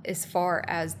as far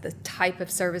as the type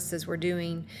of services we're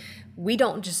doing. We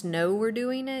don't just know we're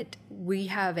doing it. We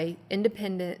have a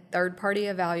independent third-party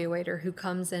evaluator who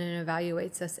comes in and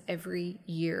evaluates us every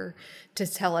year to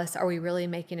tell us, are we really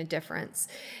making a difference?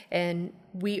 And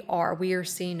we are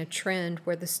seeing a trend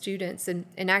where the students, and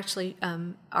actually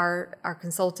our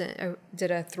consultant did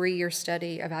a 3-year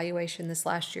study evaluation this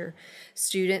last year.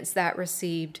 Students that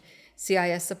received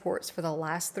CIS supports for the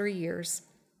last 3 years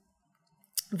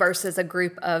versus a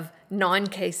group of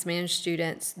non-case managed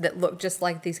students that look just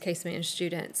like these case managed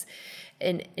students.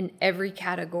 In every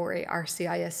category, our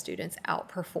CIS students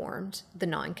outperformed the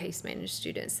non-case managed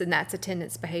students, and that's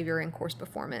attendance, behavior, and course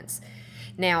performance.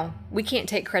 Now, we can't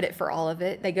take credit for all of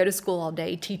it. They go to school all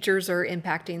day. Teachers are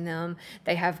impacting them.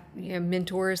 They have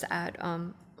mentors at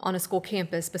on a school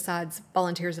campus besides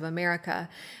Volunteers of America.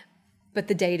 But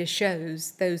the data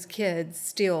shows those kids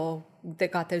still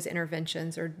that got those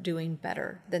interventions are doing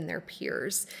better than their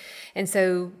peers. And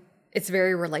so it's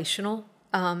very relational.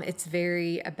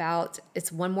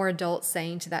 It's one more adult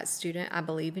saying to that student, I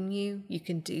believe in you. You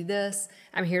can do this.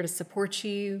 I'm here to support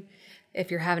you.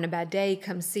 If you're having a bad day,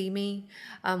 come see me.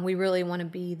 We really want to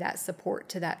be that support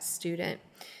to that student.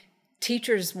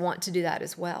 Teachers want to do that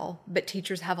as well, but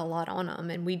teachers have a lot on them,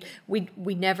 and we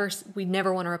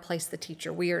never want to replace the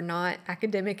teacher. We are not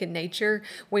academic in nature.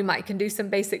 We can do some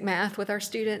basic math with our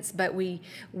students, but we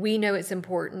know it's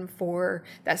important for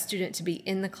that student to be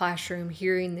in the classroom,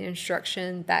 hearing the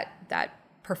instruction that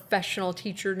professional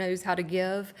teacher knows how to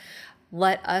give.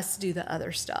 Let us do the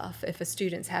other stuff. If a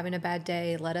student's having a bad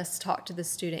day, let us talk to the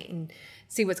student and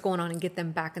see what's going on and get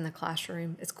them back in the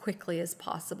classroom as quickly as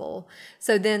possible.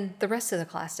 So then the rest of the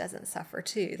class doesn't suffer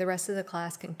too. The rest of the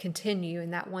class can continue,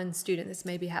 and that one student that's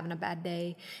maybe having a bad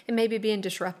day and maybe being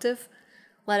disruptive,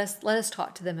 let us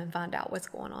talk to them and find out what's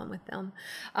going on with them.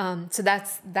 So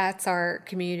that's our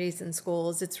communities and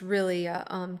schools. It's really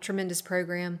a tremendous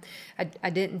program. I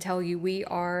didn't tell you we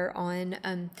are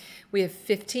on. We have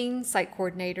 15 site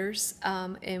coordinators,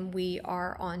 and we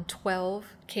are on 12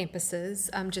 campuses.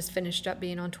 Just finished up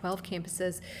being on 12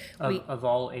 campuses. Of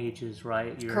all ages,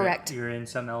 right? Correct. You're in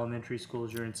some elementary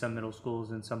schools, you're in some middle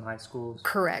schools, and some high schools.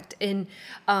 Correct. And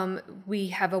we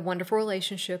have a wonderful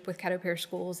relationship with Caddo Parish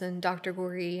Schools, and Dr.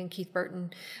 Goree and Keith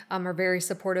Burton are very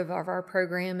supportive of our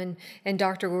program. And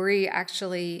Dr. Goree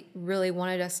actually really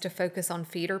wanted us to focus on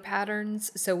feeder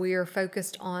patterns. So we are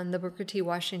focused on the Booker T.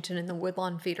 Washington and the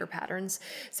Woodlawn feeder patterns.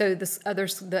 So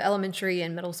the elementary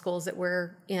and middle schools that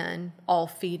we're in all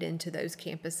feed into those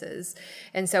campuses.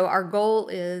 And so our goal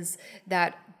is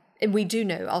that, and we do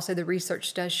know also the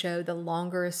research does show the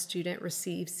longer a student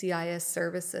receives CIS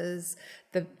services,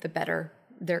 the better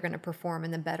they're going to perform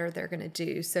and the better they're going to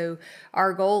do. So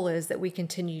our goal is that we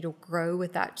continue to grow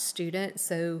with that student.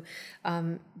 So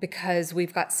because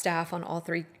we've got staff on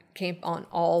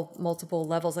all multiple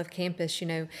levels of campus,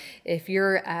 if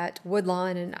you're at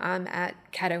Woodlawn and I'm at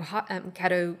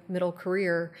Caddo Middle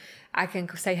Career, I can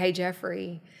say, hey,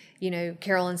 Jeffrey,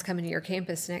 Carolyn's coming to your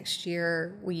campus next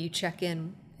year. Will you check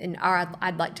in? And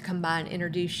I'd like to come by and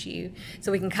introduce you.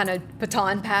 So we can kind of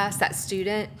baton pass that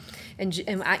student.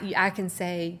 And I can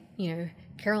say,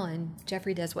 Carolyn,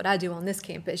 Jeffrey does what I do on this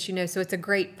campus, so it's a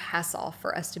great pass off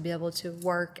for us to be able to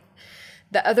work.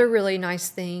 The other really nice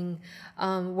thing,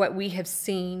 what we have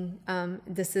seen,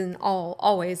 this isn't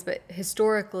always, but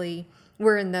historically,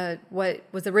 we're in what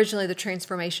was originally the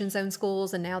transformation zone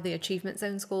schools and now the achievement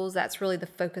zone schools. That's really the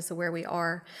focus of where we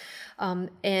are.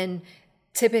 And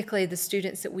typically the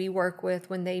students that we work with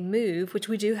when they move, which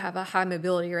we do have a high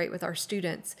mobility rate with our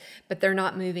students, but they're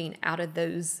not moving out of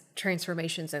those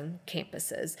transformation zone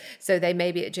campuses. So they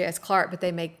may be at J.S. Clark, but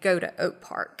they may go to Oak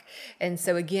Park. And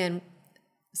so again,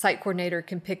 site coordinator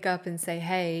can pick up and say,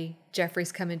 hey,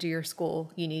 Jeffrey's coming to your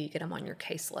school. You need to get him on your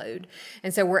caseload.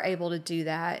 And so we're able to do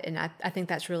that. And I think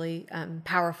that's really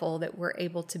powerful that we're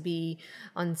able to be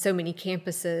on so many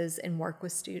campuses and work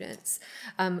with students.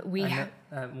 Let me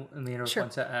interrupt Sure.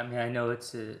 One second. I know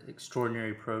it's an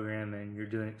extraordinary program and you're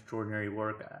doing extraordinary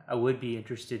work. I would be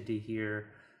interested to hear,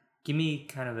 give me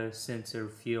kind of a sense or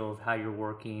feel of how you're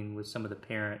working with some of the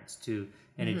parents too,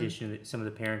 in addition to some of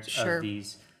the parents Sure.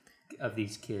 of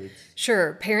these kids.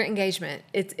 Sure. Parent engagement.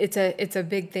 It's a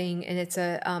big thing, and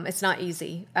it's not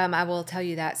easy. I will tell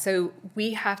you that. So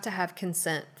we have to have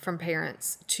consent from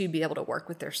parents to be able to work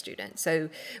with their student. So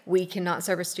we cannot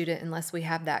serve a student unless we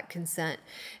have that consent.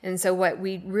 And so what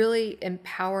we really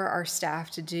empower our staff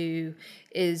to do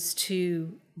is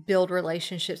to build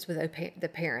relationships with the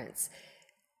parents.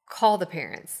 Call the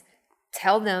parents.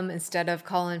 tell them, instead of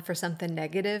calling for something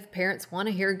negative, parents want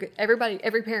to hear,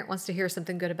 every parent wants to hear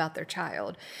something good about their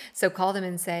child. So call them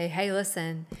and say, hey,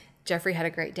 listen, Jeffrey had a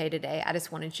great day today. I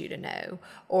just wanted you to know.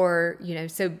 Or,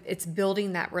 so it's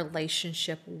building that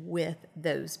relationship with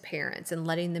those parents and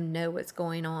letting them know what's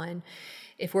going on.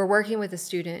 If we're working with a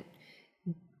student,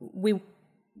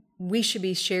 we should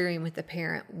be sharing with the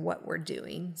parent what we're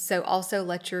doing. So also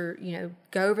let your,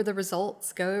 go over the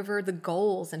results, go over the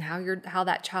goals and how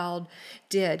that child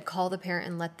did. Call the parent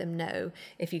and let them know.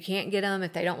 If you can't get them,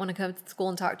 if they don't want to come to school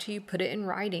and talk to you, put it in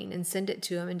writing and send it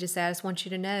to them and just say, I just want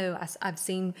you to know I've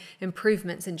seen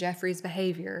improvements in Jeffrey's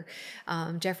behavior.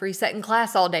 Jeffrey sat in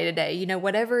class all day today.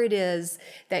 Whatever it is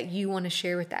that you want to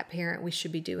share with that parent, we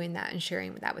should be doing that and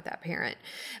sharing that with that parent.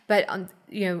 But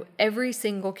every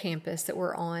single campus that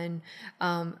we're on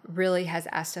really has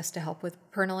asked us to help with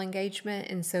parental engagement.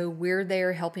 And so we're there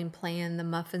helping plan the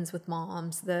muffins with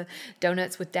moms, the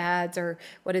donuts with dads, or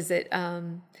what is it?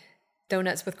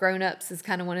 Donuts with grown-ups is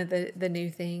kind of one of the new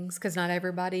things, because not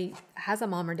everybody has a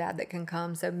mom or dad that can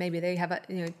come. So maybe they have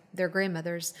their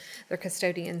grandmothers, their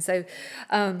custodians.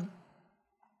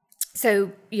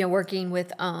 So, working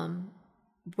with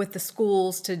the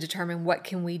schools to determine what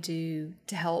can we do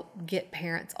to help get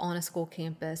parents on a school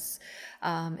campus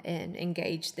and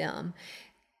engage them.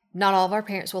 Not all of our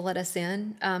parents will let us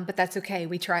in, but that's okay.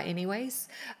 We try anyways.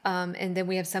 And then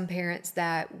we have some parents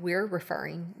that we're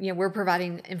referring. We're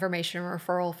providing information and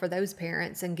referral for those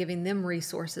parents and giving them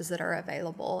resources that are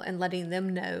available and letting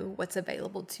them know what's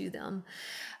available to them.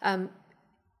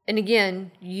 And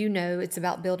again, it's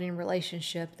about building a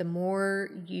relationship. The more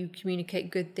you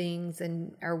communicate good things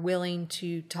and are willing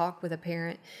to talk with a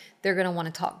parent, they're going to want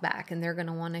to talk back and they're going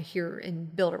to want to hear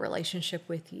and build a relationship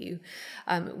with you.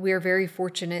 We're very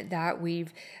fortunate that we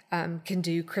can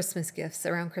do Christmas gifts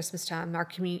around Christmas time. Our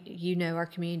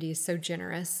community is so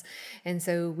generous. And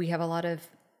so we have a lot of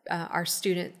our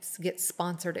students get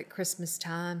sponsored at Christmas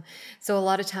time. So a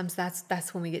lot of times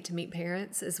that's when we get to meet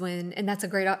parents, and that's a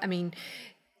great,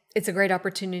 it's a great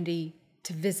opportunity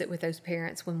to visit with those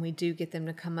parents when we do get them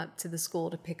to come up to the school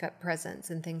to pick up presents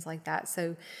and things like that.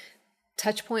 So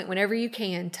touch point, whenever you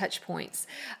can, touch points.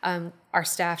 Our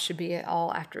staff should be at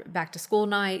all after back to school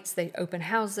nights. They open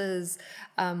houses.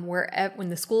 When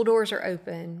the school doors are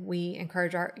open, we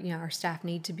encourage our staff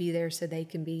need to be there so they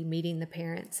can be meeting the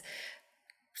parents.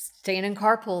 Stand in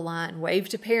carpool line, wave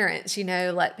to parents,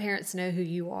 let parents know who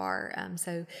you are.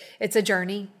 So it's a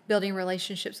journey, building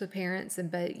relationships with parents,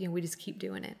 but we just keep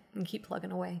doing it and keep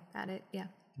plugging away at it. Yeah.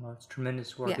 Well, it's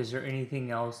tremendous work. Yeah. Is there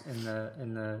anything else in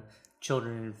the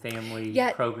children and family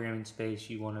programming space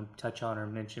you want to touch on or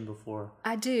mention before?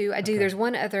 I do. Okay. There's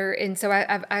one other, and so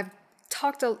I've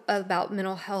talked about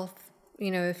mental health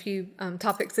a few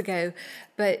topics ago,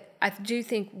 but I do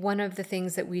think one of the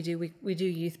things that we do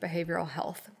youth behavioral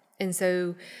health. And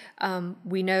so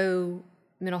we know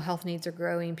mental health needs are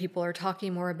growing. People are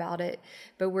talking more about it,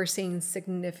 but we're seeing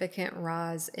significant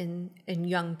rise in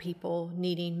young people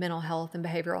needing mental health and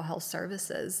behavioral health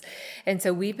services. And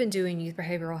so we've been doing youth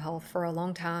behavioral health for a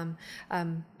long time.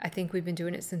 I think we've been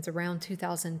doing it since around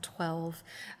 2012.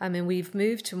 And we've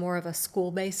moved to more of a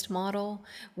school-based model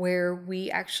where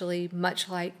we actually, much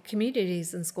like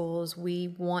communities and schools,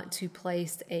 we want to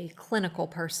place a clinical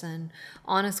person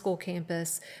on a school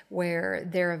campus where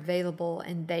they're available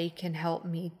and they can help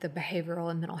meet the behavioral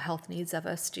and mental health needs of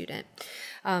a student.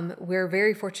 We're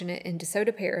very fortunate in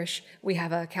DeSoto Parish. We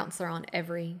have a counselor on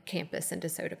every campus in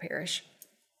DeSoto Parish.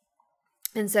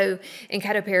 And so in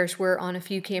Caddo Parish, we're on a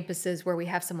few campuses where we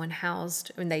have someone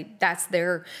housed, and they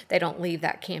don't leave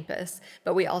that campus.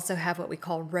 But we also have what we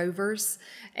call rovers,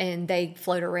 and they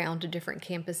float around to different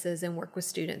campuses and work with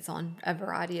students on a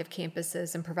variety of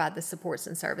campuses and provide the supports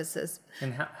and services.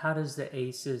 And how does the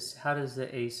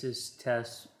ACEs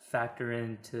test factor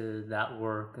into that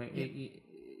work?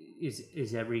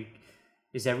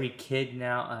 Is every kid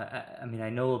now? I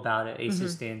know about it.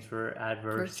 ACEs stands for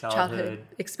Adverse Childhood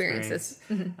Experiences.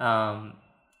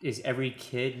 Is every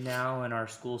kid now in our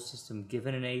school system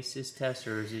given an ACEs test,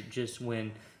 or is it just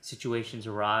when situations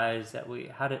arise that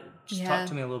talk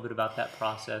to me a little bit about that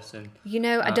process? And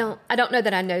I don't know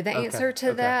that I know the answer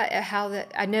to that.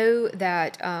 I know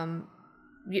that.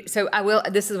 So I will.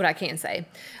 This is what I can say.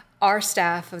 Our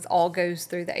staff all goes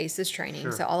through the ACEs training.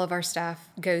 Sure. So all of our staff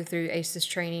go through ACEs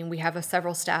training. We have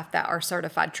several staff that are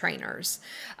certified trainers,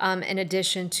 in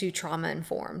addition to trauma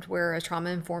informed. We're a trauma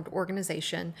informed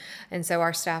organization, and so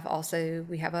our staff also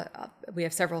we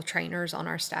have several trainers on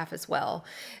our staff as well.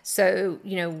 So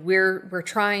we're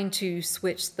trying to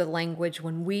switch the language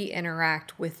when we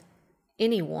interact with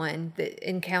anyone that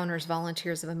encounters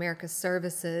Volunteers of America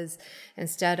services,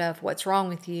 instead of what's wrong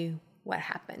with you, what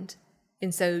happened.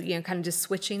 And so, kind of just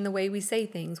switching the way we say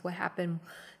things, what happened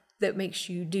that makes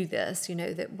you do this,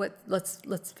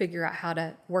 let's figure out how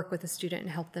to work with a student and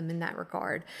help them in that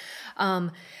regard.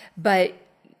 But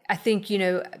I think,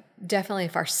 definitely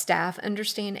if our staff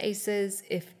understand ACEs,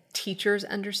 if teachers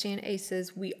understand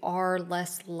ACEs, we are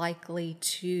less likely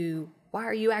to, why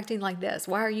are you acting like this?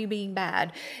 Why are you being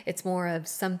bad? It's more of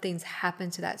something's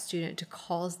happened to that student to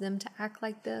cause them to act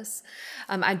like this.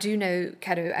 I do know,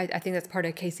 I think that's part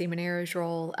of Casey Monero's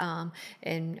role.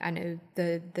 And I know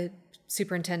the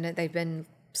superintendent, they've been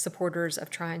supporters of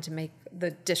trying to make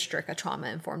the district a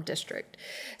trauma-informed district.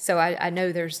 So I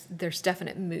know there's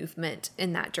definite movement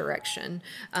in that direction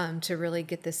to really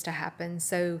get this to happen.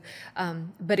 So,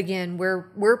 but again,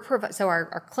 so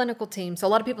our clinical team. So a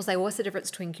lot of people say, well, what's the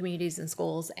difference between communities and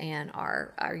schools and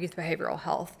our youth behavioral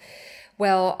health?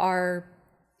 Well,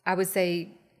 I would say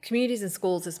communities and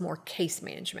schools is more case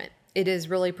management. It is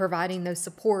really providing those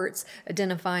supports,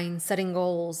 identifying, setting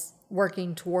goals,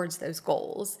 working towards those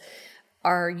goals.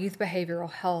 Our youth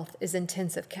behavioral health is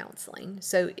intensive counseling.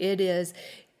 So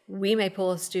we may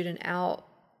pull a student out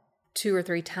 2 or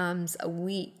 3 times a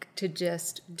week to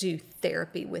just do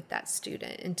therapy with that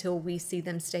student until we see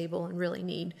them stable and really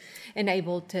need and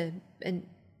able to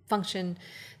function.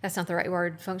 That's not the right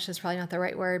word. Function is probably not the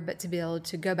right word, but to be able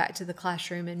to go back to the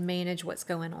classroom and manage what's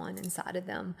going on inside of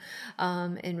them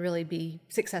and really be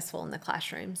successful in the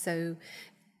classroom. So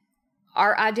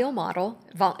our ideal model,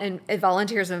 and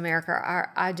Volunteers of America,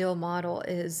 our ideal model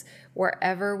is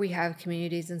wherever we have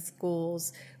communities and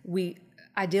schools, we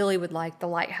ideally would like the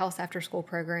Lighthouse after school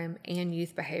program and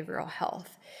youth behavioral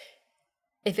health.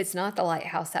 If it's not the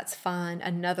Lighthouse, that's fine.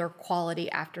 Another quality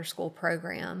after school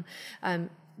program.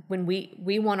 When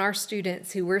we want our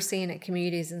students who we're seeing at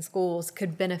communities and schools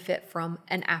could benefit from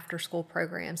an after school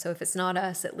program. So if it's not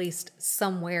us, at least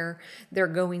somewhere, they're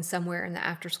going somewhere in the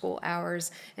after school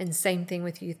hours. And same thing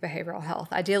with youth behavioral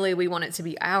health. Ideally, we want it to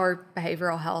be our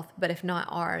behavioral health, but if not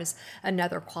ours,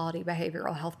 another quality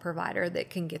behavioral health provider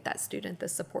that can get that student the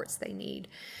supports they need.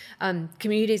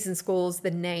 Communities and schools,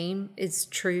 the name is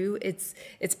true. It's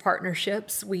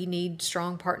partnerships. We need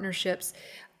strong partnerships.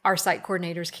 Our site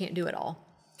coordinators can't do it all.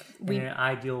 In an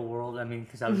ideal world,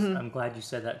 because I'm glad you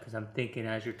said that, because I'm thinking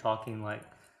as you're talking,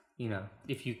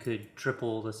 if you could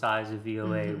triple the size of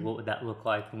VOA, what would that look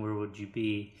like and where would you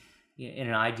be? In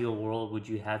an ideal world, would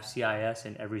you have CIS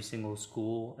in every single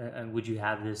school? And would you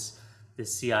have this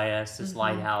CIS, this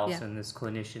Lighthouse, and this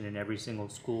clinician in every single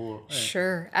school?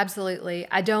 Sure, absolutely.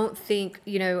 I don't think,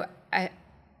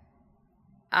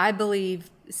 I believe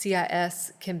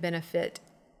CIS can benefit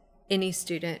any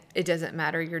student. It doesn't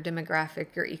matter your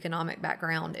demographic, your economic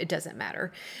background, it doesn't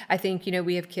matter. I think,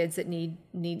 we have kids that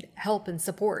need help and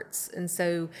supports. And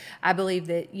so I believe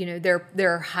that,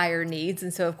 there are higher needs.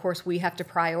 And so of course we have to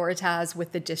prioritize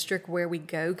with the district where we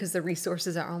go because the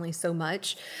resources are only so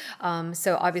much.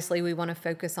 So obviously we want to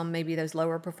focus on maybe those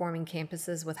lower performing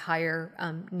campuses with higher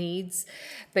needs.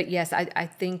 But yes, I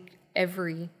think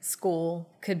every school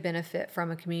could benefit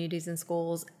from a communities and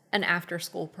schools, an after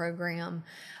school program,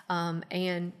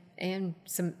 and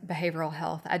some behavioral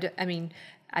health. I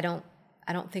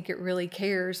don't think it really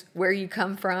cares where you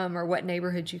come from or what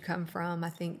neighborhood you come from. I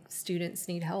think students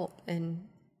need help, and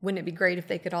wouldn't it be great if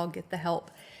they could all get the help?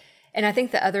 And I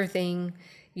think the other thing,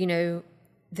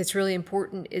 that's really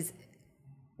important is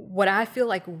what I feel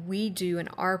like we do in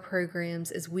our programs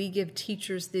is we give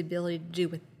teachers the ability to do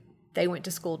what they went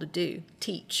to school to do,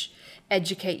 teach,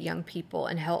 educate young people,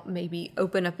 and help maybe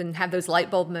open up and have those light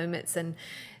bulb moments and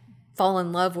fall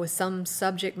in love with some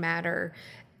subject matter.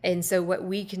 And so what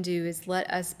we can do is let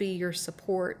us be your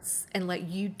supports and let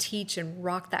you teach and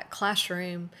rock that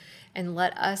classroom and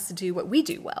let us do what we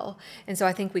do well. And so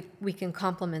I think we can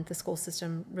complement the school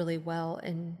system really well,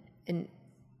 and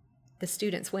the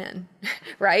students win,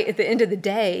 right? At the end of the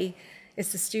day,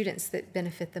 it's the students that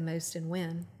benefit the most and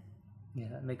win. Yeah,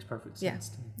 that makes perfect sense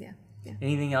to me. Yeah.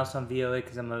 Anything else on VOA?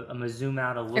 Because I'm gonna zoom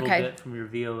out a little bit from your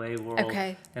VOA world,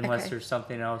 unless there's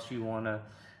something else you want to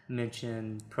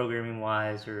mention, programming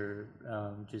wise or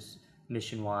just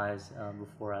mission wise,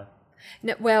 before I.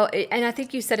 No, well, and I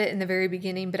think you said it in the very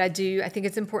beginning, but I think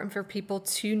it's important for people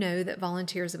to know that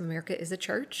Volunteers of America is a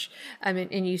church.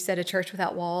 And you said a church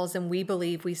without walls, and we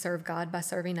believe we serve God by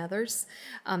serving others.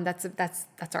 That's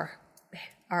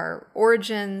our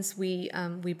origins. We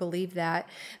believe that,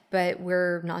 but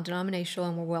we're non-denominational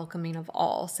and we're welcoming of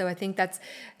all. So I think that's,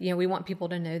 we want people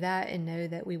to know that and know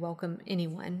that we welcome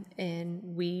anyone,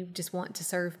 and we just want to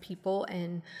serve people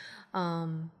and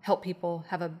help people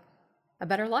have a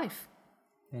better life.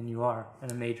 And you are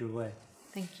in a major way.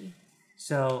 Thank you.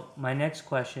 So my next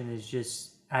question is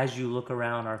just, as you look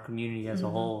around our community as a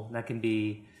whole, that can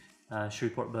be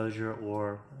Shreveport-Bossier,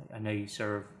 or I know you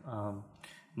serve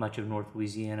much of North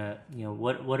Louisiana.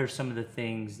 What are some of the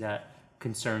things that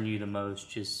concern you the most,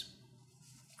 just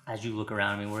as you look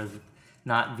around? I mean,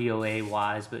 not VOA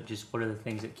wise, but just what are the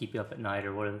things that keep you up at night,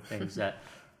 or what are the things that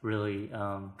really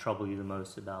trouble you the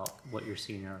most about what you're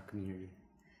seeing in our community?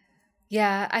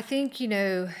 Yeah, I think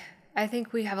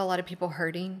we have a lot of people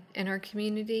hurting in our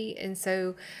community. And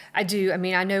so I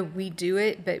know we do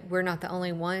it, but we're not the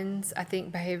only ones. I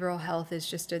think behavioral health is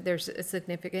there's a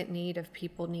significant need of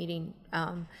people needing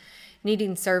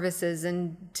services,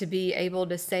 and to be able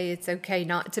to say it's okay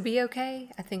not to be okay.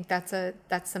 I think that's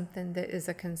something that is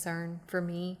a concern for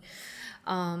me.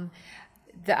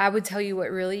 I would tell you what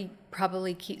really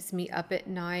probably keeps me up at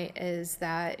night is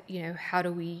that, how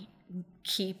do we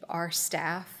keep our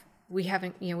staff? We have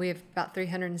about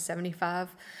 375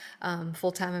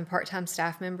 full-time and part-time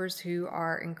staff members who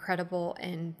are incredible,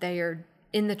 and they are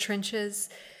in the trenches.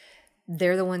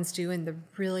 They're the ones doing the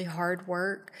really hard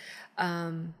work.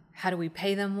 How do we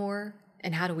pay them more,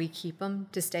 and how do we keep them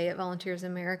to stay at Volunteers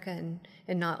America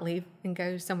and not leave and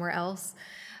go somewhere else?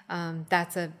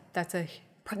 That's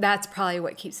probably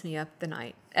what keeps me up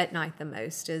at night the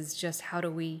most, is just how do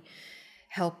we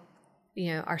help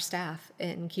our staff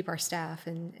and keep our staff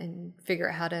and figure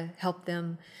out how to help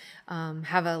them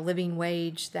have a living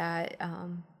wage that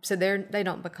so they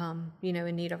don't become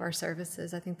in need of our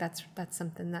services. I think that's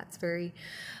something that's very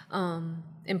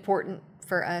important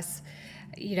for us,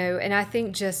 and I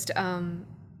think just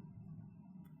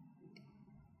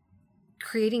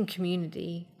creating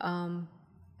community,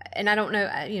 and I don't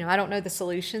know the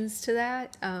solutions to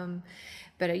that.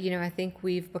 But, I think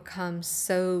we've become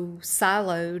so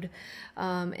siloed,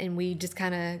 and we just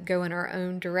kind of go in our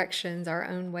own directions, our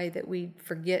own way, that we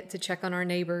forget to check on our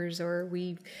neighbors, or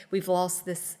we've lost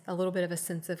a little bit of a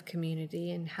sense of community.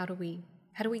 And how do we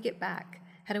get back?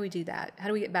 How do we do that? How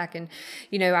do we get back? And,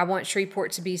 I want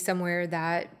Shreveport to be somewhere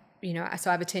that, so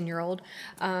I have a 10-year-old,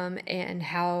 and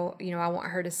how, I want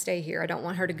her to stay here. I don't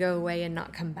want her to go away and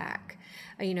not come back,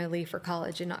 leave for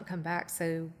college and not come back.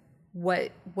 So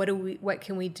what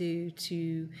can we do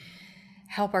to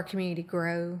help our community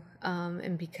grow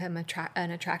and become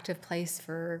an attractive place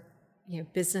for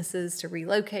businesses to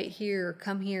relocate here or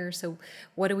come here? So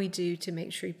what do we do to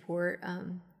make Shreveport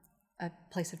a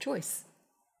place of choice?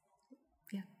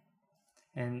 Yeah.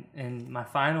 And my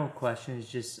final question is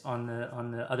just on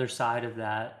the other side of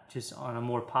that, just on a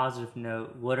more positive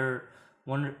note, what are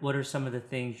some of the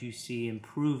things you see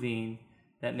improving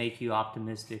that make you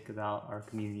optimistic about our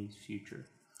community's future?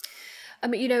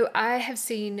 I have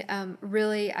seen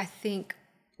really, I think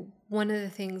one of the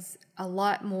things, a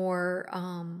lot more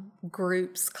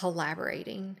groups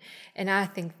collaborating, and I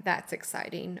think that's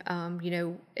exciting.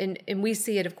 And we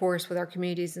see it, of course, with our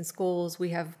communities and schools. We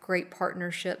have great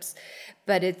partnerships,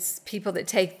 but it's people that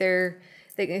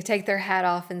they can take their hat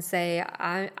off and say,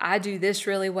 I do this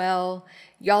really well,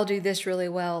 y'all do this really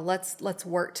well. Let's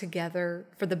work together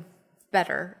for the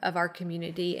better of our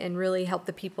community and really help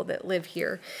the people that live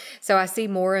here. So I see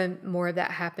more and more of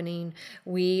that happening.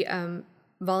 We,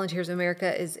 Volunteers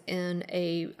America, is in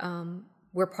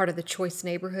we're part of the Choice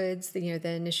Neighborhoods, the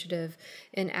initiative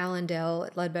in Allendale,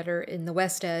 at Ledbetter, in the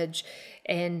West Edge,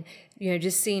 and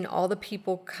just seeing all the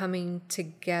people coming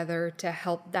together to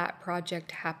help that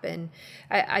project happen.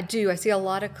 I see a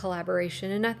lot of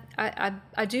collaboration, and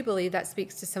I do believe that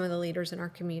speaks to some of the leaders in our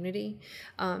community,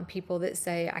 people that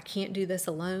say, I can't do this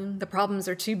alone. The problems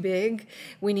are too big.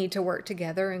 We need to work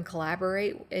together and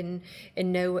collaborate and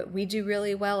know what we do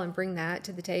really well and bring that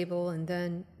to the table, and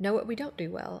then know what we don't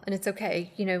do well. And it's okay.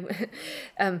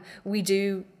 We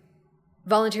do.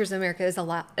 Volunteers in America is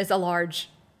a large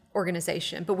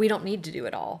organization, but we don't need to do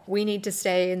it all. We need to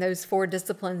stay in those 4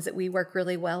 disciplines that we work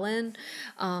really well in,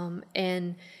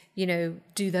 and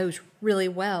do those really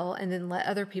well, and then let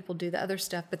other people do the other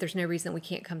stuff. But there's no reason we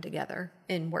can't come together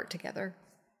and work together.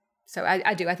 So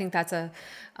I think that's I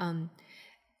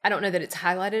don't know that it's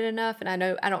highlighted enough, and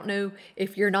I don't know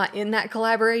if you're not in that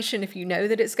collaboration, if you know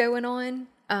that it's going on,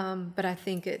 but I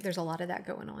think there's a lot of that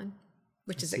going on,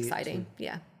 which is exciting.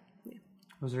 Yeah.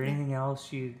 Was there anything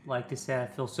else you'd like to say? I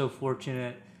feel so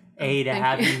fortunate, A, to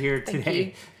have you here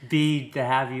today, B, to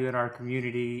have you in our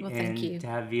community, and to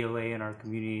have VOA in our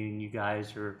community. And you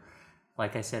guys are,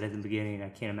 like I said at the beginning, I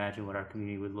can't imagine what our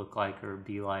community would look like or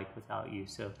be like without you.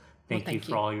 So thank you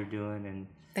for all you're doing. And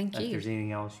if there's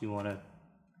anything else you want to...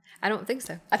 I don't think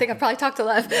so. I think I probably talked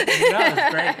enough. No,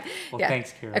 that's great. Well,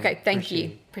 thanks, Carolyn. Okay, thank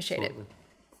you. Appreciate it.